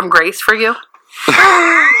 From Grace for you? God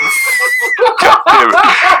damn it.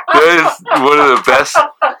 That is one of the best...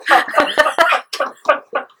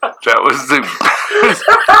 That was the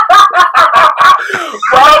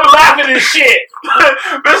Bob laughing and shit.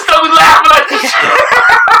 Mister was laughing like this shit.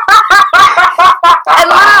 And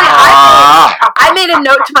literally, I made a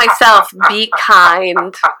note to myself: be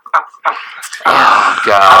kind. Oh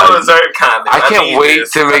God! I can't wait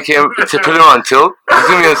to make him to put him on tilt. He's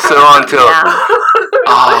gonna be so on tilt. Yeah.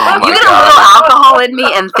 Oh my you get God. a little alcohol in me,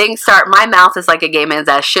 and things start. My mouth is like a gay man's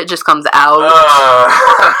ass. Shit just comes out,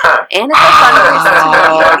 and it's a fun reason.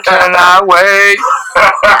 I cannot wait.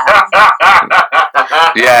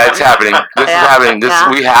 Yeah, it's happening. This is happening.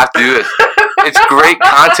 We have to do this. It's great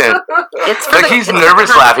content. It's like he's nervous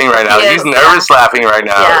laughing right now. He's nervous laughing right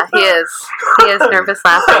now. Yeah, he is. He is nervous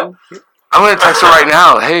laughing. I'm gonna text her right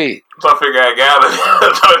now. Hey. I figure I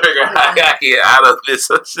got to get out of this.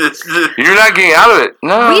 You're not getting out of it.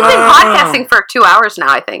 No. We've been podcasting for 2 hours now,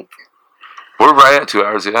 I think. We're right at 2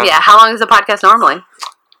 hours, yeah. Yeah, how long is the podcast normally?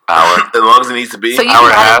 Hour. As long as it needs to be. So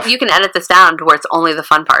you can edit this down to where it's only the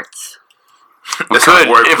fun parts. We could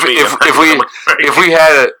if we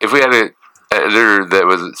had a editor that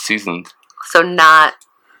was seasoned. So not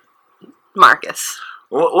Marcus.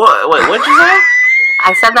 Wait, what'd you say?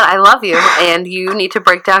 I said that I love you, and you need to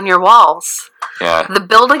break down your walls. Yeah. The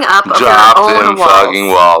building up of Drop your own them walls. fucking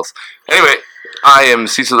walls. Anyway, I am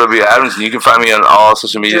Cecil W. Adams, and you can find me on all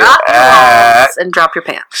social media Drop your at walls and drop your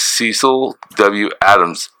pants. Cecil W.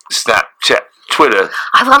 Adams. Snapchat, Twitter.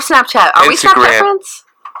 I love Snapchat. Are we Snapchat friends?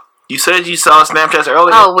 You said you saw Snapchats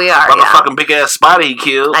earlier. Oh, we are. Motherfucking big ass spotty he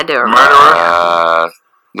killed. I do remember. Murderer.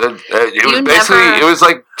 It was basically, it was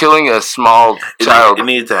like killing a small child. It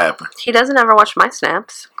needed to happen. He doesn't ever watch my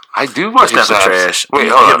snaps. I do watch your snaps. Trash. Wait,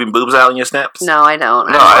 you hold on. have any boobs out in your snaps? No, I don't.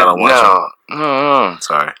 No, I don't watch them. No.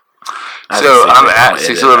 Sorry. So I'm at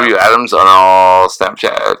Cecil W. Adams on all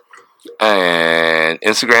Snapchat and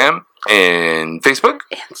Instagram and Facebook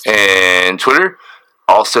and Twitter.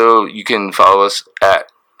 Also, you can follow us at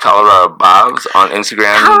Colorado Bobs on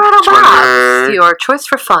Instagram, Colorado Twitter. Bobs, your choice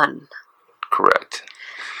for fun. Correct.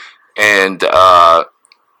 And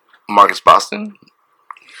Marcus Boston,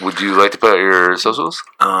 would you like to put out your socials?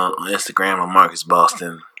 On Instagram, I'm Marcus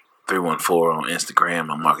Boston 314 on Instagram.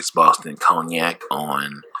 I'm Marcus Boston Cognac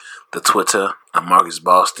on the Twitter. I'm Marcus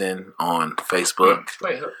Boston on Facebook.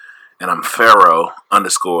 And I'm Pharaoh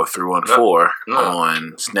 _314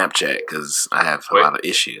 on Snapchat because I have a lot of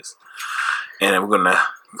issues. And then we're going to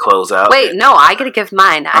close out. Wait, no, I get to give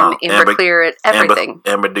mine. I'm Amber Klear at everything.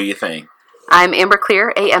 Amber, do your thing. I'm Amber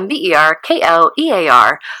Klear,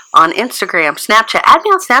 AMBERKLEAR on Instagram, Snapchat. Add me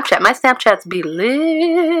on Snapchat. My Snapchats be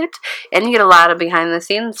lit. And you get a lot of behind the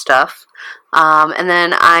scenes stuff. And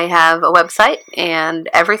then I have a website, and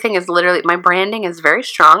everything is literally, my branding is very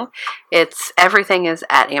strong. Everything is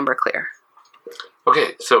at Amber Klear.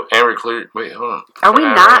 Okay, so Amber Klear, wait, hold on. Are we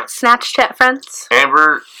not Snapchat friends?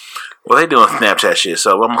 Amber. Well, they doing Snapchat shit,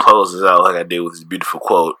 so I'm going to close this out like I did with this beautiful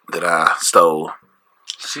quote that I stole.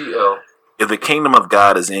 CL. If the kingdom of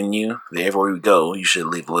God is in you, then everywhere you go, you should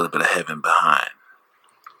leave a little bit of heaven behind.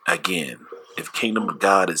 Again, if the kingdom of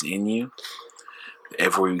God is in you,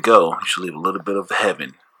 everywhere you go, you should leave a little bit of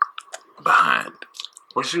heaven behind.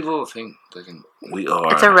 What's your little thing? We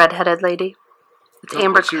are. It's a redheaded lady. It's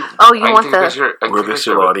Amber. You We're want the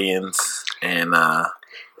Sherlodians, and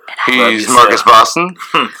he's Marcus Boston.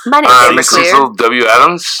 My name is Cecil W.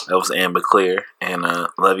 Adams. That was Amber Klear, and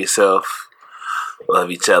love yourself.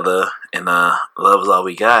 Love each other, and love is all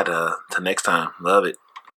we got. Till next time, love it.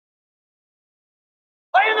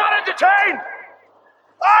 Are you not entertained?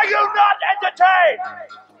 Are you not entertained?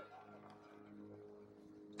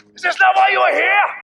 Is this not why you are here?